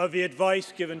of the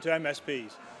advice given to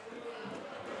MSPs?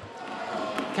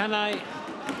 Can I?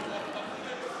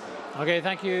 Okay,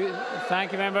 thank you.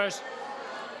 Thank you, members.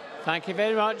 Thank you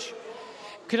very much.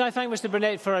 Could I thank Mr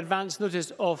Burnett for advance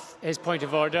notice of his point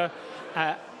of order?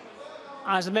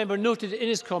 As the member noted in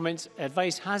his comments,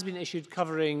 advice has been issued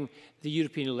covering the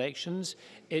European elections.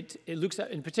 It looks at,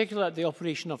 in particular at the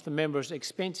operation of the members'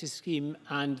 expenses scheme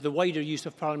and the wider use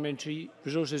of parliamentary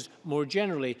resources more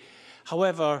generally.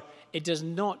 However, it does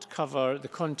not cover the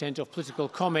content of political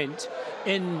comment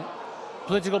in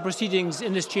political proceedings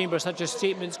in this chamber, such as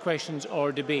statements, questions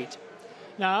or debate.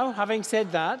 Now, having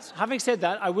said that,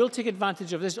 I will take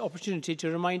advantage of this opportunity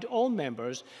to remind all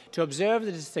members to observe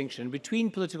the distinction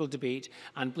between political debate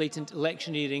and blatant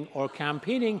electioneering or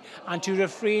campaigning, and to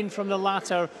refrain from the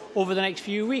latter over the next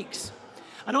few weeks.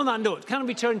 And on that note, can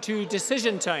we turn to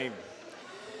decision time?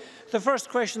 The first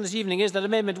question this evening is that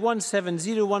Amendment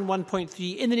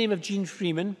 17011.3, in the name of Jean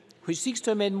Freeman, which seeks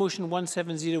to amend Motion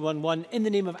 17011 in the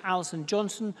name of Alison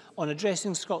Johnson on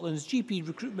addressing Scotland's GP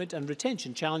recruitment and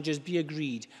retention challenges, be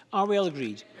agreed. Are we all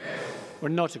agreed? Yes. We're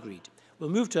not agreed. We'll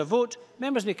move to a vote.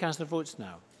 Members may cast their votes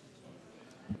now.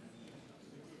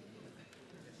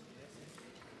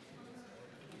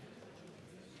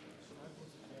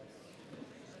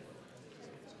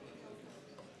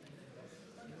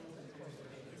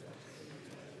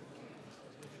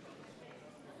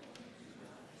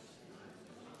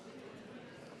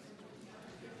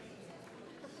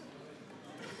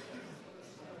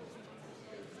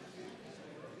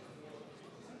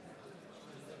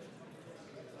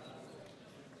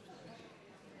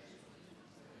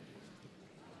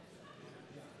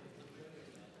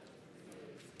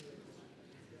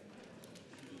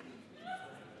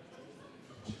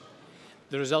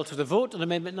 The result of the vote on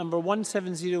amendment number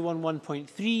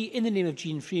 17011.3 in the name of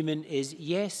Jean Freeman is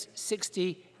yes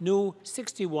 60, no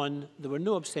 61. There were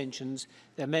no abstentions.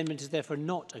 The amendment is therefore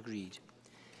not agreed.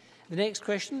 The next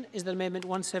question is that amendment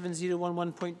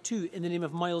 17011.2 in the name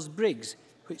of Miles Briggs,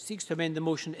 which seeks to amend the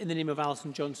motion in the name of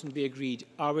Alison Johnson, be agreed.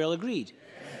 Are we all agreed?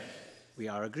 Yes. We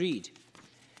are agreed.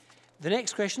 The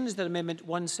next question is that amendment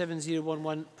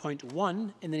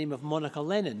 17011.1 in the name of Monica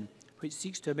Lennon, which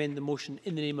seeks to amend the motion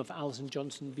in the name of Alison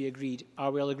Johnson, be agreed. Are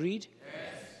we all agreed? Yes.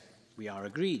 We are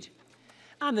agreed.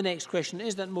 And the next question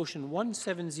is that motion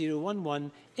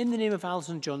 17011 in the name of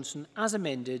Alison Johnson, as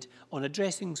amended, on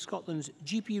addressing Scotland's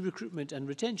GP recruitment and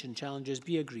retention challenges,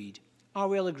 be agreed. Are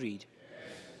we all agreed? Yes.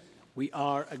 We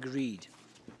are agreed.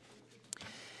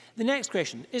 The next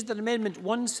question is that amendment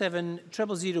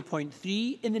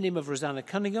 17000.3 in the name of Rosanna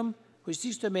Cunningham, which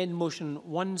seeks to amend motion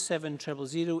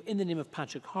 17000 in the name of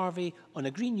Patrick Harvey on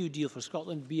a Green New Deal for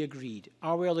Scotland, be agreed.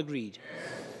 Are we all agreed?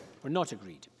 Yes. We're not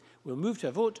agreed. We'll move to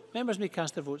a vote. Members may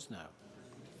cast their votes now.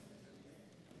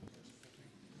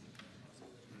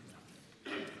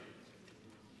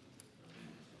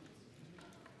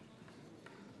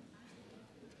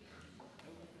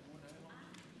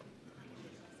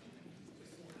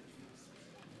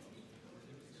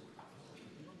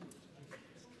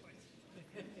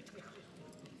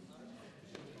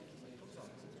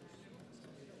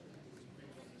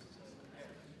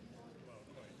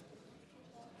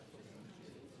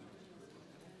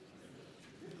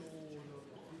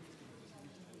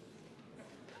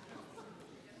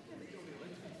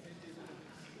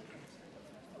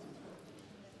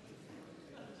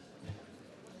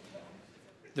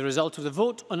 The result of the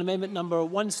vote on amendment number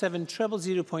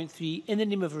 17000.3 in the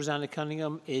name of Rosanna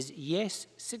Cunningham is yes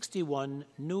 61,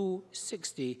 no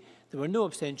 60. There were no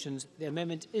abstentions. The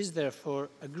amendment is therefore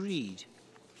agreed.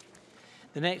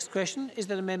 The next question is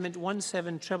that amendment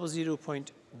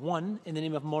 17000.1 in the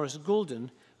name of Maurice Golden,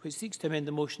 which seeks to amend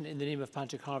the motion in the name of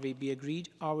Patrick Harvey, be agreed.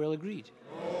 Are we all agreed?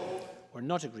 No. We're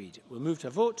not agreed. We'll move to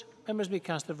a vote. Members may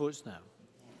cast their votes now.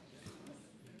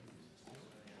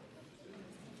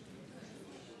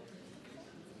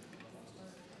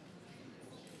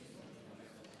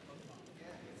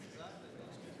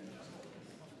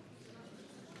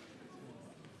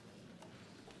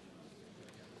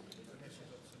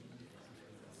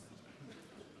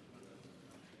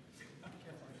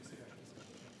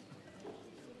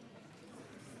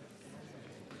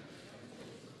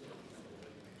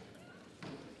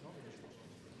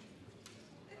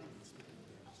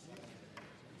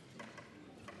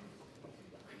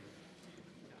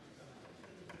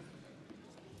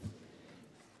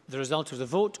 The result of the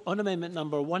vote on amendment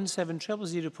number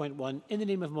 17000.1 in the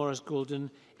name of Maurice Golden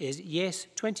is yes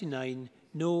 29,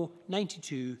 no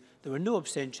 92. There were no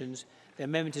abstentions. The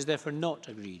amendment is therefore not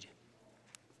agreed.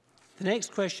 The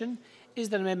next question is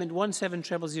that amendment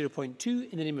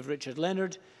 17000.2 in the name of Richard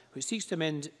Leonard, which seeks to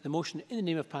amend the motion in the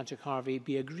name of Patrick Harvie,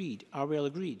 be agreed. Are we all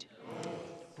agreed? No.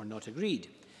 We're not agreed.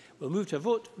 We'll move to a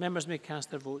vote. Members may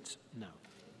cast their votes now.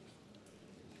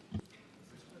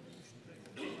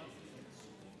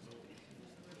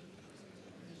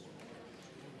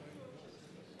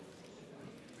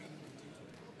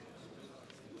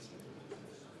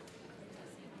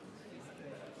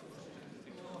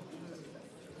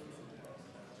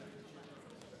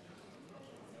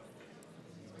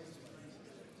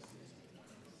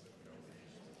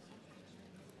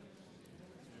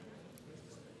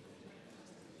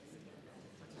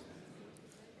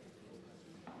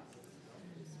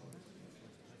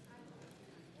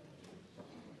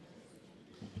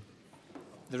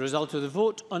 The result of the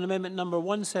vote on amendment number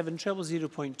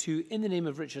 17000.2 in the name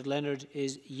of Richard Leonard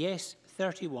is yes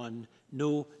 31,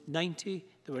 no 90.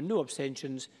 There were no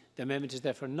abstentions. The amendment is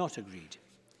therefore not agreed.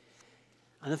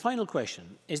 And the final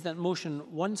question is that motion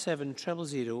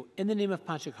 17000 in the name of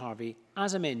Patrick Harvie,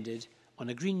 as amended, on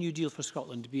a Green New Deal for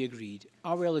Scotland be agreed.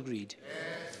 Are we all agreed?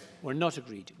 Yes. We're not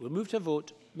agreed. We'll move to a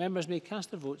vote. Members may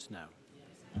cast their votes now.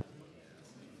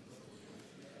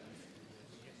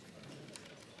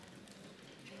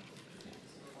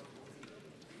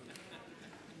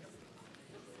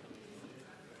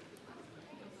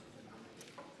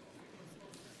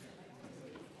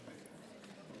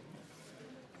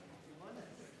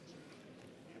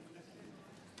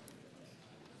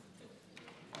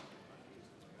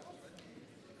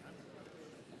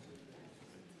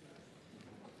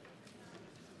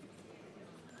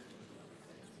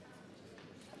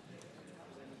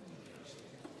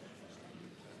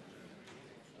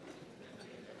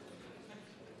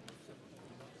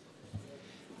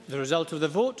 The result of the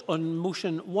vote on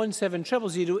motion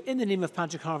 17000 in the name of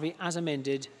Patrick Harvie as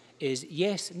amended is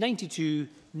yes 92,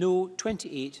 no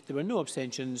 28. There were no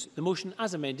abstentions. The motion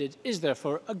as amended is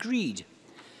therefore agreed.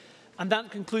 And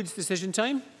that concludes decision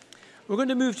time. We're going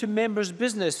to move to members'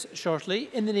 business shortly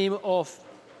in the name of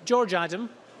George Adam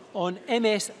on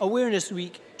MS Awareness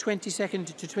Week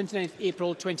 22nd to 29th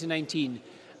April 2019.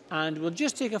 And we'll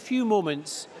just take a few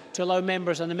moments to allow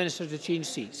members and the Minister to change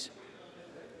seats.